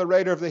Paul, the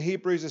writer of the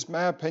Hebrews, is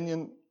my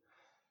opinion.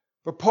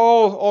 But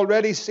Paul,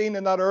 already seen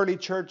in that early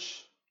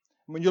church,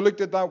 when you looked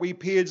at that wee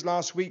page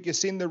last week, you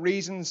seen the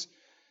reasons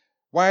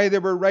why they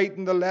were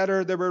writing the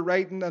letter, they were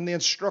writing, and the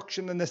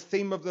instruction and the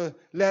theme of the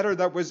letter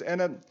that was in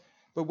it.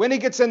 But when he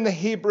gets into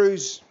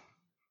Hebrews,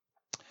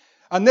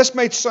 and this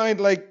might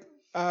sound like,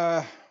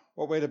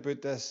 what way to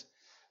put this?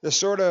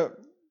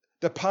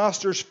 The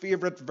pastor's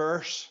favourite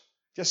verse.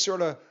 Just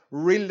sort of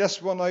reel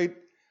this one out,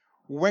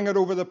 wing it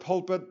over the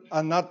pulpit,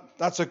 and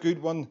that's a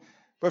good one.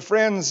 But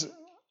friends,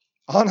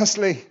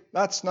 honestly,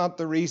 that's not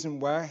the reason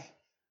why.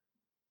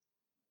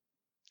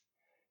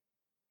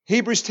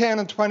 Hebrews 10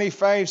 and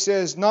 25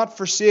 says, not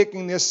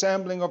forsaking the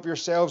assembling of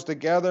yourselves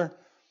together,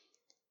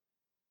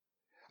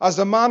 as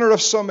the manner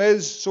of some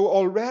is, so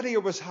already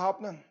it was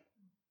happening.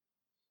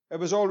 It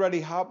was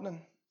already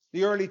happening.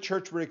 The early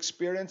church were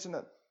experiencing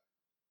it.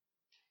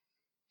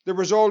 There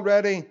was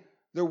already,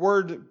 the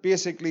word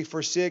basically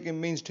forsaken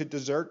means to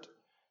desert,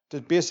 to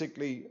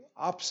basically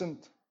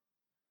absent,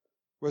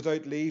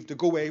 without leave, to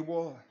go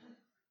AWOL.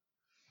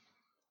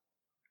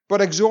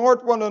 But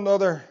exhort one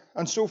another.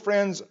 And so,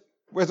 friends,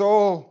 with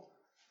all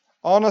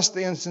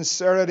honesty and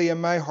sincerity in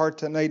my heart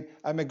tonight,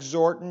 I'm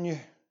exhorting you.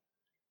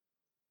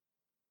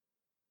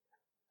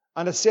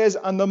 And it says,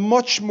 and the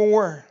much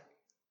more,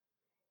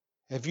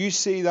 if you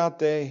see that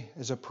day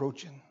is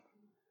approaching.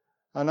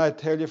 And I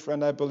tell you,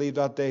 friend, I believe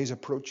that day is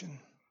approaching.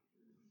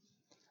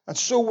 And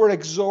so we're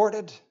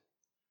exhorted.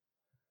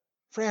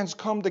 Friends,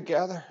 come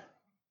together.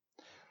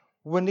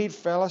 We need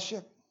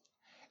fellowship.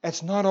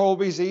 It's not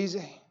always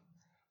easy.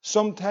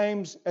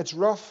 Sometimes it's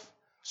rough.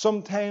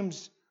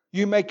 Sometimes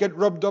you might get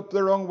rubbed up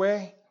the wrong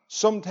way.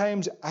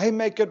 Sometimes I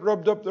might get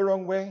rubbed up the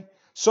wrong way.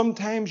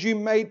 Sometimes you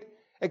might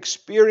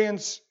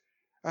experience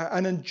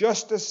an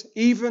injustice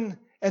even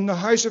in the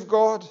house of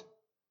God.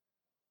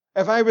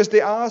 If I was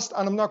to ask,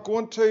 and I'm not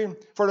going to,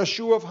 for a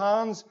show of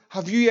hands,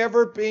 have you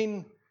ever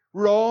been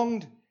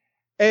wronged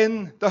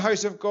in the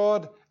house of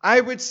God? I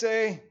would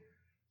say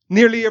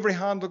nearly every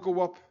hand will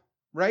go up,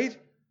 right?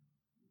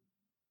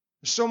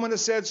 Someone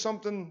has said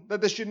something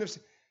that they shouldn't have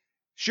said.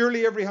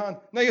 Surely every hand.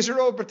 Now you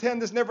all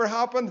pretend this never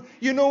happened.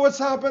 You know what's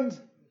happened.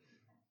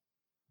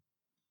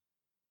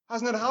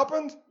 Hasn't it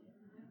happened?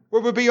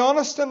 Will we be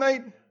honest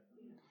tonight?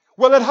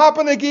 Will it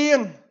happen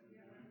again?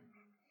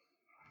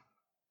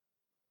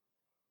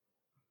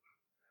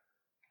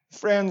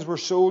 Friends, we're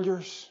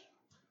soldiers.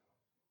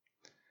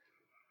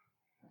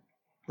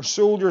 We're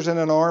soldiers in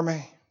an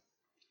army.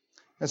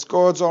 It's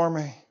God's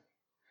army.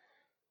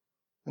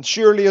 And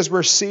surely as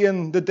we're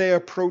seeing the day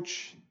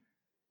approach,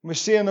 we're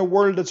seeing a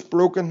world that's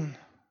broken.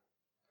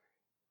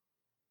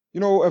 You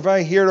know, if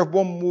I hear of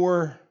one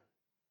more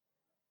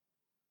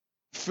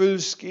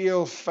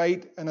full-scale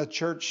fight in a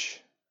church,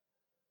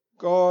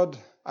 God,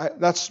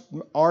 that's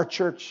our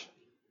church.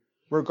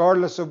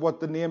 Regardless of what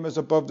the name is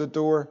above the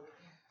door,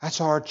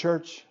 that's our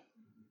church.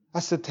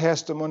 That's the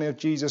testimony of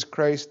Jesus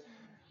Christ.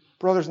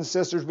 Brothers and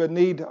sisters, we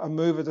need a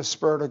move of the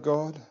Spirit of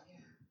God.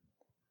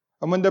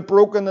 And when the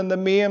broken and the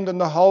maimed and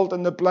the halt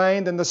and the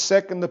blind and the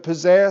sick and the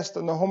possessed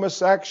and the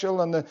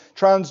homosexual and the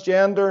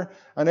transgender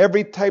and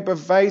every type of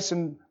vice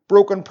and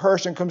broken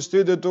person comes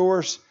through the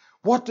doors,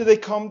 what do they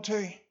come to?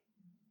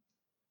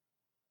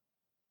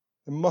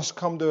 They must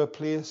come to a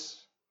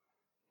place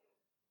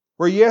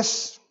where,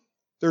 yes,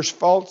 there's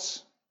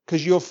faults,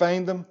 because you'll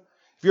find them.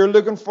 If you're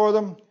looking for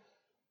them,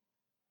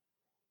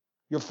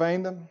 you'll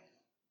find them.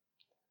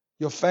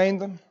 You'll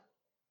find them.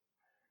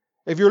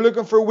 If you're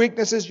looking for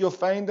weaknesses, you'll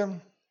find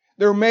them.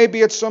 There may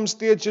be at some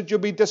stage that you'll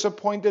be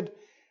disappointed.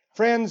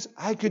 Friends,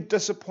 I could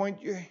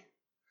disappoint you.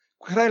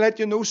 Could I let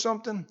you know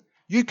something?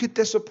 You could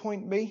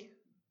disappoint me.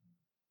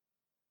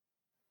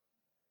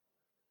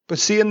 But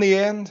see, in the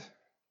end,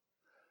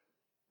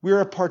 we're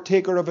a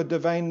partaker of a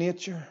divine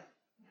nature.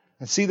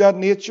 And see that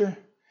nature?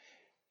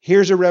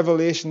 Here's a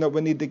revelation that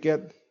we need to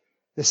get.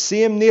 The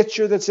same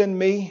nature that's in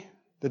me,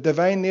 the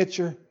divine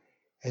nature,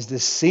 is the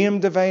same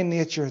divine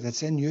nature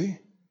that's in you.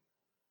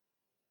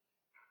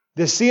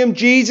 The same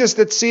Jesus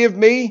that saved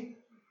me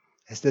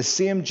is the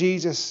same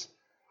Jesus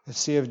that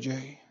saved you.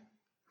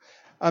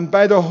 And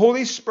by the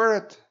Holy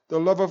Spirit, the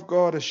love of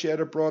God is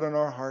shed abroad in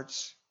our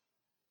hearts.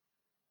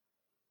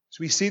 So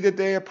we see the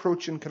day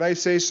approaching. Can I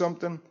say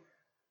something?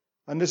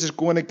 And this is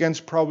going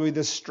against probably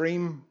the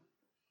stream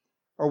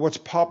or what's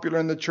popular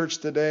in the church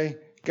today.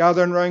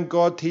 Gathering around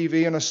God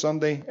TV on a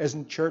Sunday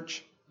isn't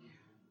church.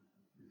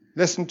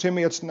 Listen to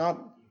me, it's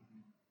not.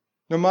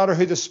 No matter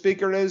who the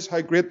speaker is,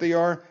 how great they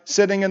are,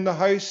 sitting in the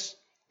house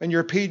in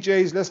your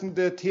PJs listening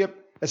to a tape,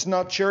 it's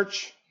not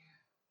church.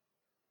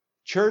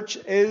 Church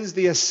is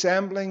the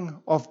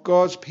assembling of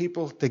God's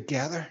people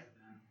together.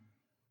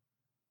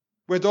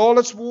 With all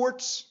its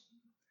warts,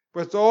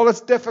 with all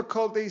its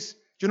difficulties.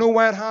 Do you know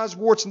why it has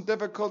warts and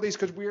difficulties?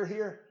 Because we're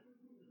here.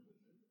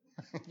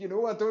 You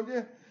know what, don't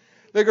you?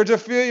 Like, there's a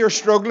few of you are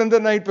struggling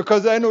tonight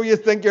because I know you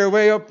think you're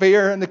way up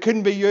here and it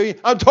couldn't be you.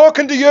 I'm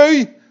talking to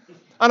you.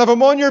 And if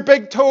I'm on your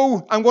big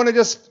toe, I'm going to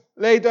just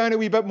lay down a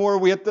wee bit more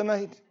weight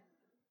tonight.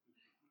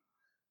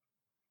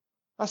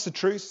 That's the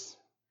truth.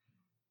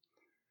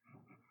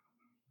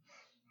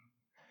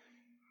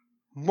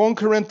 1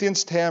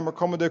 Corinthians 10, we're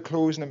coming to a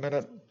close in a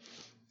minute.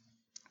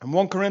 In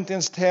 1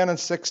 Corinthians 10 and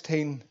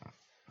 16,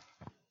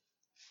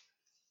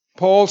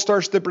 Paul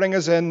starts to bring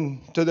us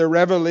in to the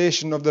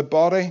revelation of the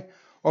body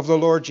of the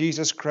Lord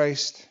Jesus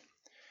Christ.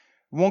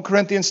 1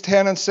 Corinthians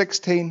 10 and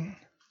 16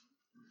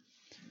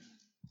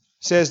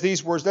 says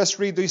these words. Let's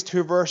read these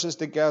two verses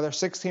together,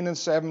 16 and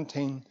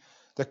 17.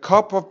 The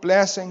cup of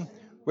blessing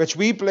which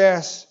we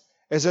bless,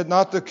 is it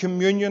not the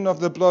communion of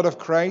the blood of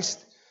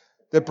Christ?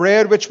 The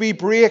bread which we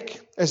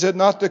break, is it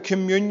not the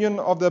communion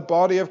of the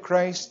body of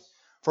Christ?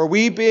 For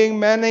we being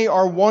many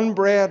are one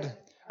bread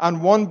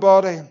and one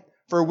body,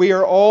 for we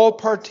are all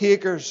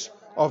partakers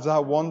of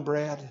that one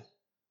bread.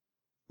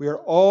 We are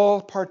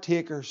all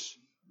partakers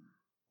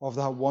of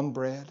that one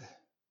bread.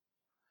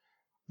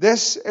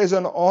 This is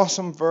an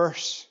awesome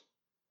verse.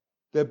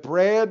 The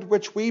bread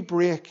which we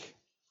break,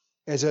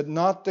 is it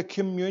not the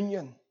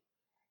communion,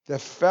 the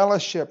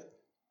fellowship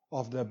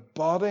of the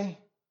body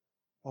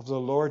of the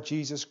Lord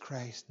Jesus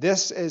Christ?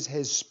 This is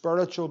his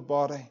spiritual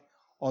body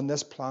on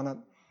this planet.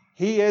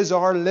 He is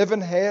our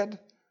living head,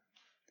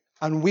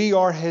 and we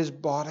are his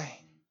body.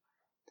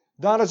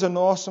 That is an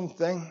awesome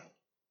thing.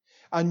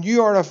 And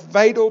you are a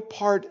vital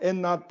part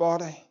in that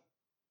body.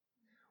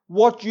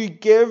 What you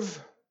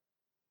give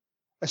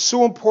is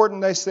so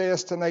important, I say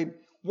this tonight.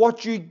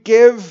 What you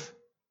give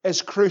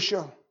is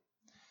crucial.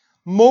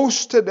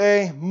 Most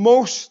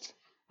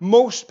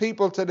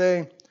people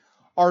today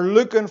are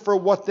looking for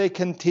what they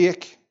can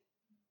take.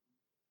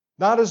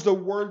 That is the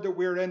world that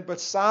we're in,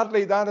 but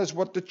sadly that is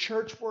what the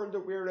church world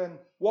that we're in.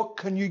 What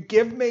can you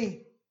give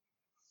me?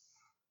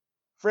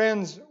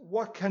 Friends,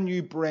 what can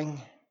you bring?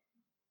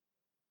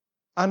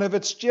 And if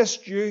it's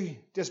just you,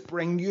 just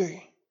bring you.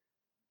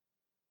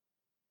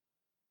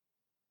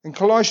 In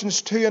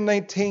Colossians 2 and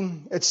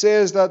 19, it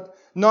says that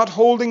not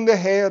holding the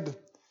head,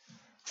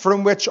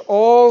 from which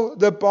all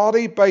the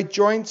body by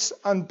joints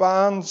and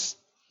bands,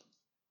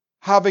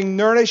 having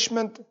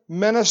nourishment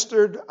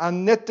ministered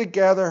and knit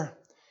together,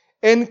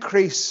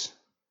 increase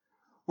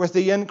with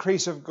the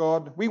increase of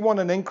God. We want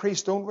an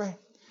increase, don't we?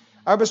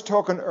 I was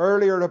talking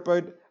earlier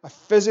about a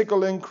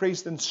physical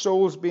increase in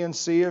souls being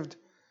saved.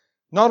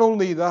 Not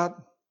only that,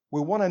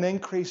 we want an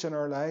increase in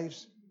our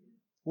lives.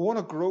 We want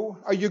to grow.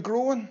 Are you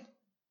growing?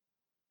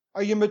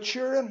 Are you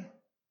maturing?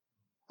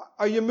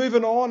 Are you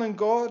moving on in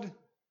God?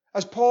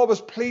 As Paul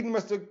was pleading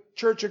with the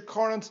church at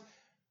Corinth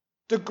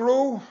to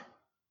grow.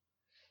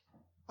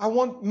 I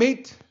want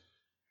meat,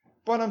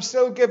 but I'm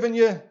still giving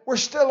you, we're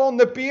still on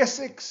the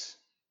basics.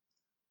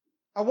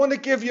 I want to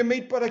give you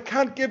meat, but I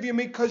can't give you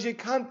meat because you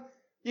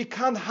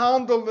can't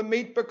handle the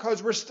meat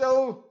because we're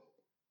still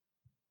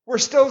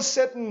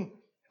sitting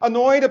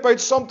annoyed about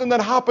something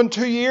that happened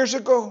 2 years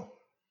ago.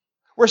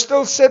 We're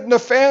still sitting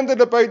offended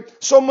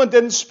about someone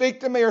didn't speak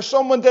to me or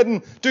someone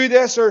didn't do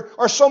this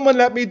or someone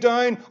let me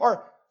down.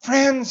 Or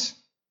friends,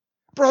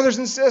 brothers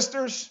and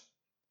sisters,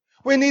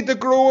 we need to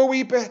grow a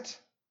wee bit.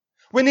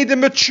 We need to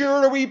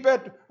mature a wee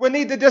bit. We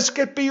need to just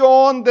get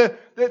beyond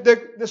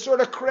the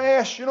sort of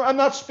crash. You know, I'm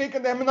not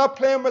speaking to him. I'm not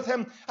playing with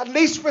him. At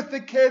least with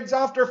the kids,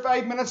 after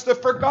 5 minutes, they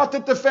forgot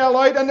that they fell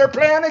out and they're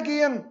playing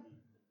again.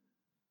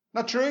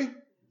 Not true?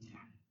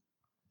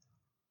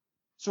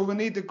 So we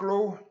need to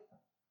grow.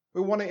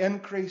 We want to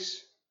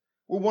increase.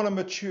 We want to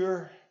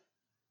mature.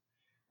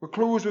 We'll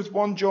close with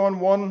 1 John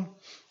 1.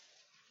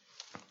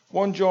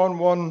 1 John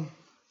 1.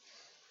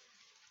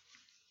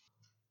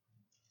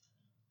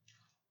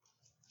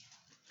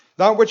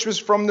 That which was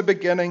from the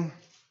beginning,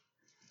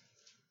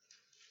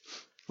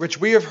 which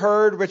we have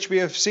heard, which we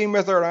have seen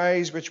with our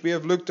eyes, which we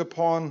have looked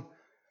upon,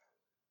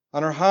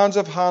 and our hands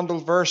have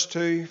handled. Verse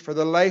 2, for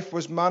the life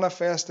was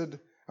manifested,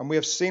 and we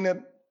have seen it.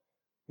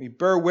 We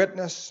bear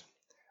witness,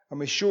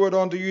 and we show it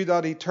unto you,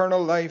 that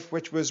eternal life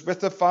which was with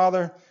the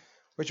Father,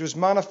 which was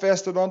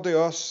manifested unto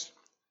us.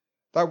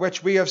 That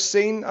which we have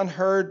seen and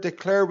heard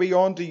declare we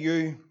unto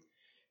you,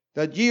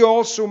 that ye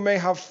also may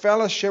have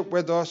fellowship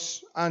with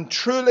us. And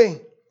truly,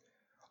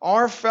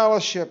 our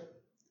fellowship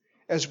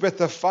is with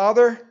the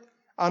Father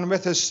and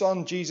with His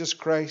Son, Jesus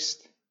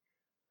Christ.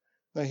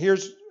 Now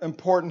here's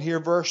important here,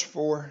 verse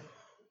 4.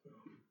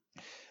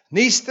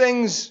 These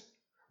things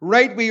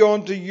write we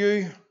unto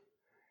you.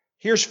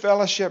 Here's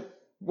fellowship.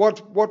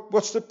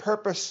 What's the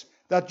purpose?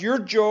 That your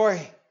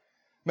joy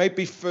might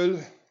be full.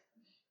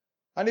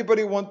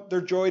 Anybody want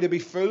their joy to be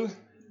full?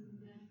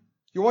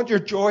 You want your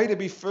joy to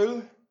be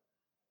full?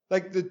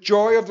 Like the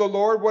joy of the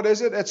Lord, what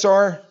is it?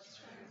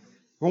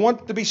 We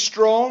want to be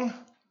strong,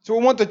 so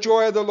we want the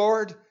joy of the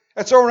Lord.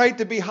 It's all right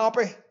to be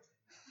happy.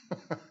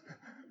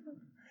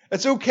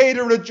 It's okay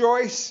to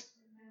rejoice.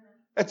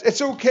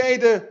 It's okay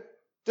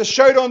to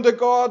shout unto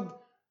God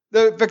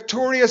the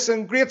victorious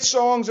and great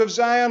songs of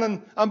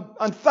Zion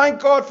and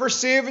thank God for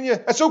saving you.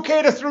 It's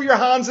okay to throw your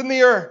hands in the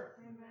air.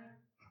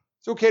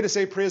 It's okay to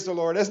say praise the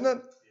Lord, isn't it?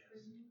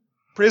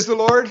 Praise the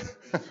Lord.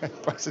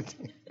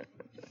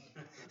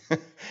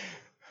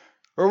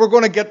 Or we're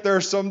going to get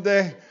there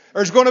someday.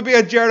 There's going to be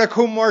a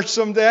Jericho march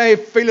someday. I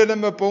feel it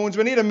in my bones.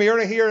 We need a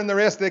mirror here and the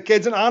rest of the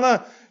kids. And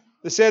Anna,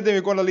 they said they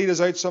were going to lead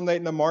us out some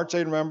night in a march, I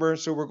remember.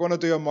 So we're going to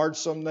do a march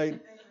some night.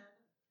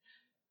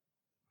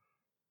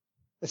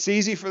 It's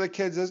easy for the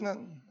kids, isn't it?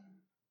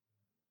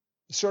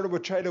 Sort of we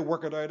try to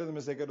work it out of them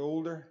as they get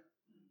older.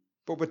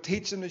 But we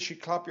teach them that you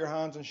clap your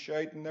hands and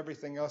shout and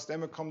everything else.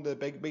 Then we come to the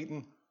big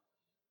meeting.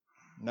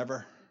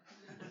 Never.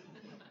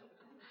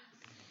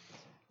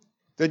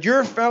 That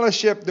your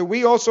fellowship, that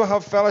we also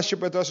have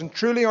fellowship with us, and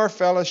truly our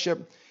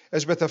fellowship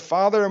is with the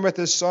Father and with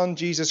His Son,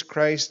 Jesus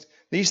Christ.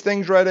 These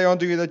things write I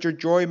unto you, that your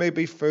joy may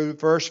be full.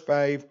 Verse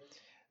 5.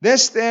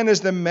 This then is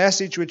the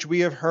message which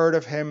we have heard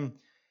of Him.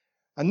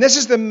 And this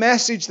is the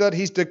message that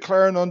He's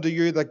declaring unto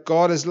you, that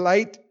God is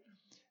light,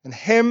 and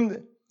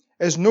Him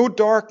is no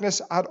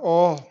darkness at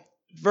all.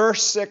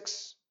 Verse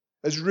 6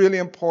 is really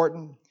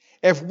important.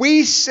 If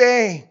we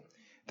say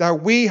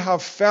that we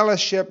have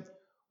fellowship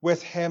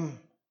with Him,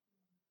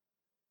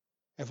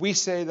 if we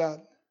say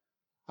that,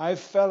 I have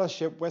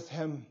fellowship with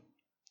Him.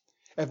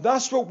 If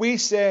that's what we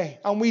say,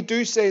 and we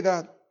do say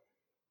that,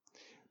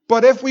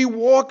 but if we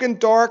walk in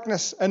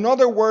darkness, in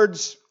other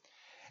words,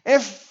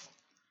 if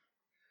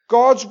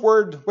God's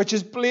word, which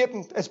is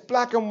blatant, it's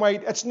black and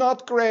white, it's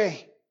not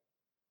grey,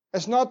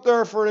 it's not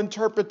there for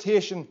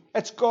interpretation,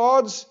 it's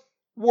God's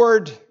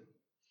word.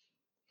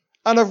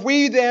 And if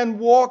we then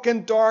walk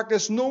in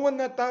darkness, knowing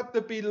that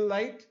to be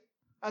light,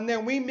 and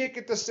then we make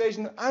a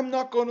decision, I'm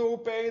not going to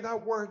obey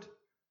that word.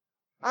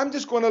 I'm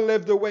just going to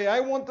live the way I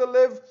want to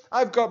live.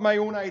 I've got my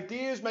own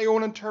ideas, my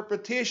own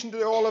interpretation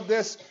to all of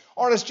this.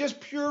 Or it's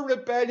just pure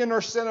rebellion or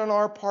sin on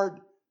our part.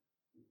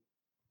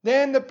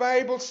 Then the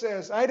Bible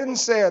says, I didn't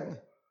say it.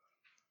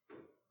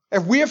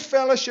 If we have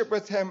fellowship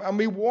with Him and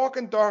we walk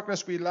in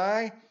darkness, we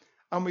lie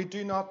and we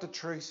do not the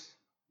truth.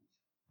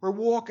 We're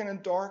walking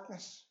in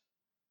darkness.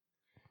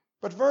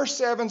 But verse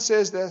 7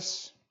 says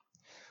this.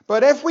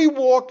 But if we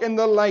walk in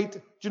the light,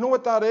 do you know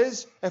what that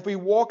is? If we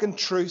walk in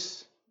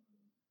truth.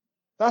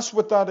 That's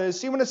what that is.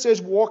 See, when it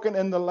says walking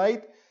in the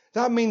light,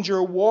 that means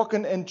you're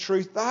walking in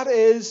truth. That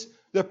is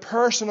the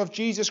person of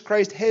Jesus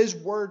Christ, His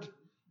word.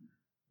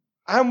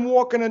 I'm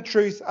walking in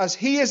truth as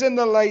He is in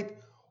the light.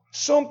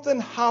 something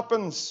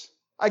happens.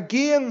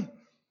 Again,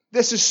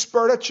 this is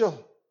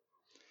spiritual.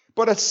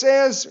 But it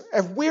says,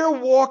 if we're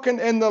walking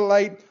in the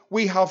light,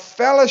 we have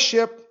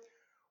fellowship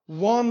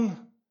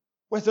one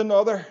with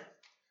another.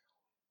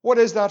 What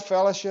is that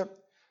fellowship?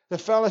 The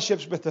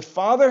fellowship's with the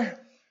Father.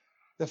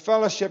 The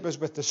fellowship is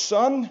with the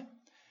Son.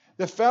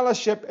 The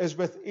fellowship is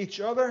with each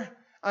other.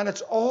 And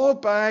it's all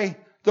by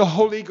the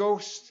Holy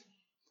Ghost.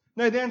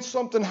 Now then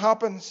something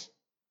happens.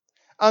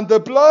 And the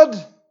blood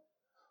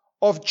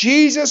of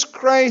Jesus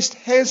Christ,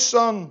 His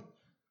Son,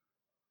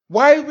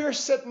 while we're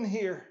sitting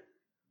here,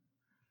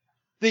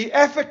 the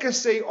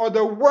efficacy or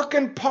the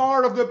working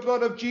power of the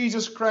blood of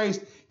Jesus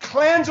Christ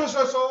cleanses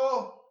us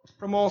all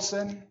from all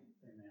sin.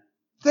 Amen.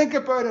 Think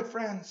about it,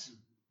 friends.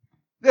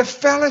 The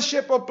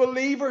fellowship of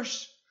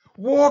believers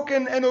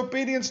walking in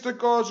obedience to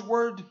God's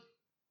word.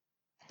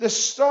 The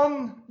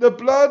Son, the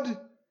blood,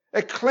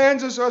 it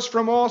cleanses us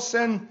from all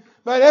sin.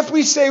 But if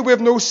we say we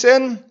have no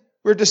sin,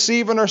 we're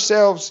deceiving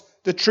ourselves.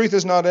 The truth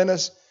is not in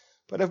us.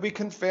 But if we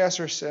confess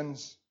our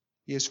sins,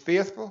 He is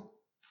faithful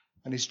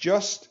and He's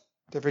just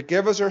to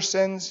forgive us our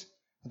sins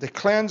and to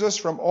cleanse us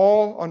from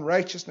all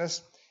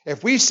unrighteousness.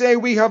 If we say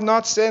we have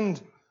not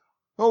sinned,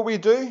 what we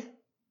do?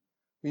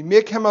 We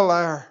make Him a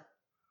liar,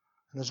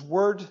 and His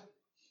word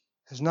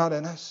is not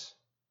in us.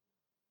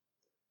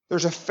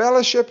 There's a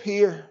fellowship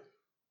here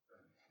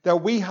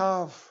that we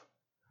have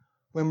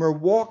when we're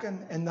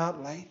walking in that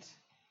light,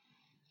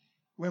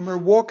 when we're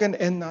walking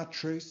in that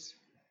truth.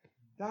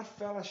 That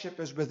fellowship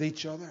is with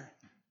each other.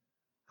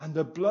 And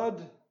the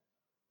blood,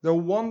 the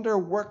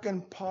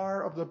wonder-working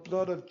power of the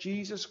blood of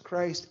Jesus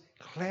Christ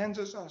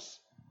cleanses us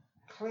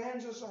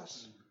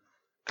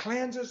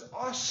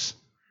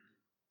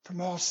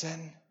from all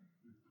sin.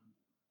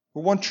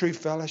 We want true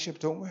fellowship,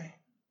 don't we?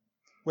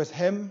 With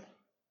Him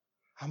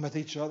and with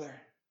each other.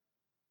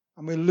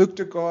 And we look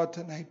to God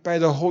tonight by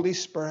the Holy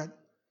Spirit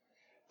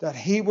that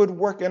He would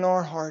work in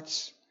our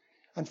hearts.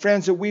 And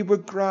friends, that we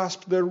would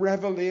grasp the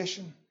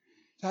revelation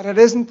that it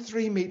isn't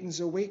 3 meetings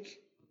a week.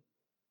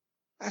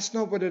 That's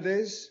not what it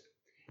is.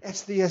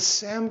 It's the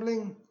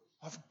assembling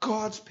of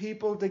God's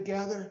people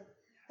together.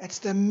 It's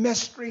the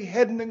mystery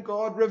hidden in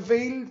God,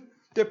 revealed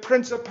to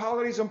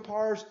principalities and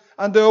powers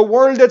and to a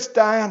world that's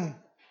dying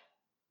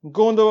and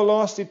going to a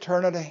lost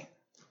eternity.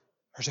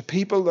 There's a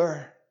people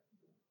there.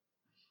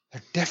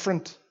 They're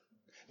different.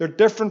 They're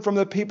different from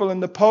the people in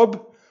the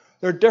pub.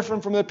 They're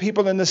different from the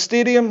people in the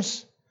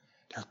stadiums.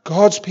 They're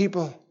God's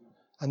people,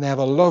 and they have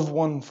a love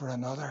one for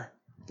another.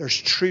 There's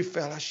true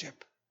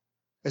fellowship.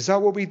 Is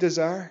that what we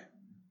desire?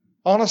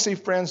 Honestly,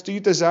 friends, do you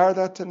desire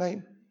that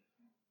tonight?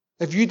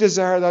 If you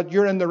desire that,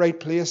 you're in the right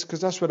place,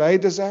 because that's what I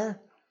desire.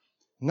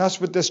 And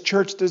that's what this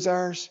church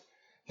desires.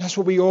 That's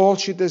what we all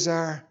should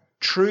desire.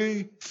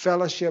 True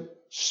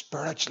fellowship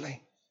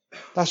spiritually.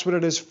 That's what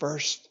it is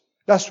first.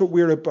 That's what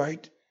we're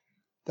about.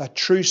 That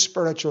true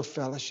spiritual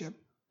fellowship.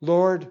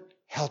 Lord,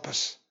 help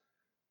us.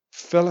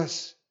 Fill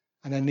us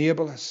and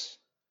enable us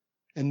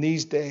in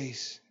these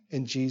days.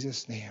 In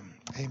Jesus' name,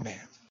 amen.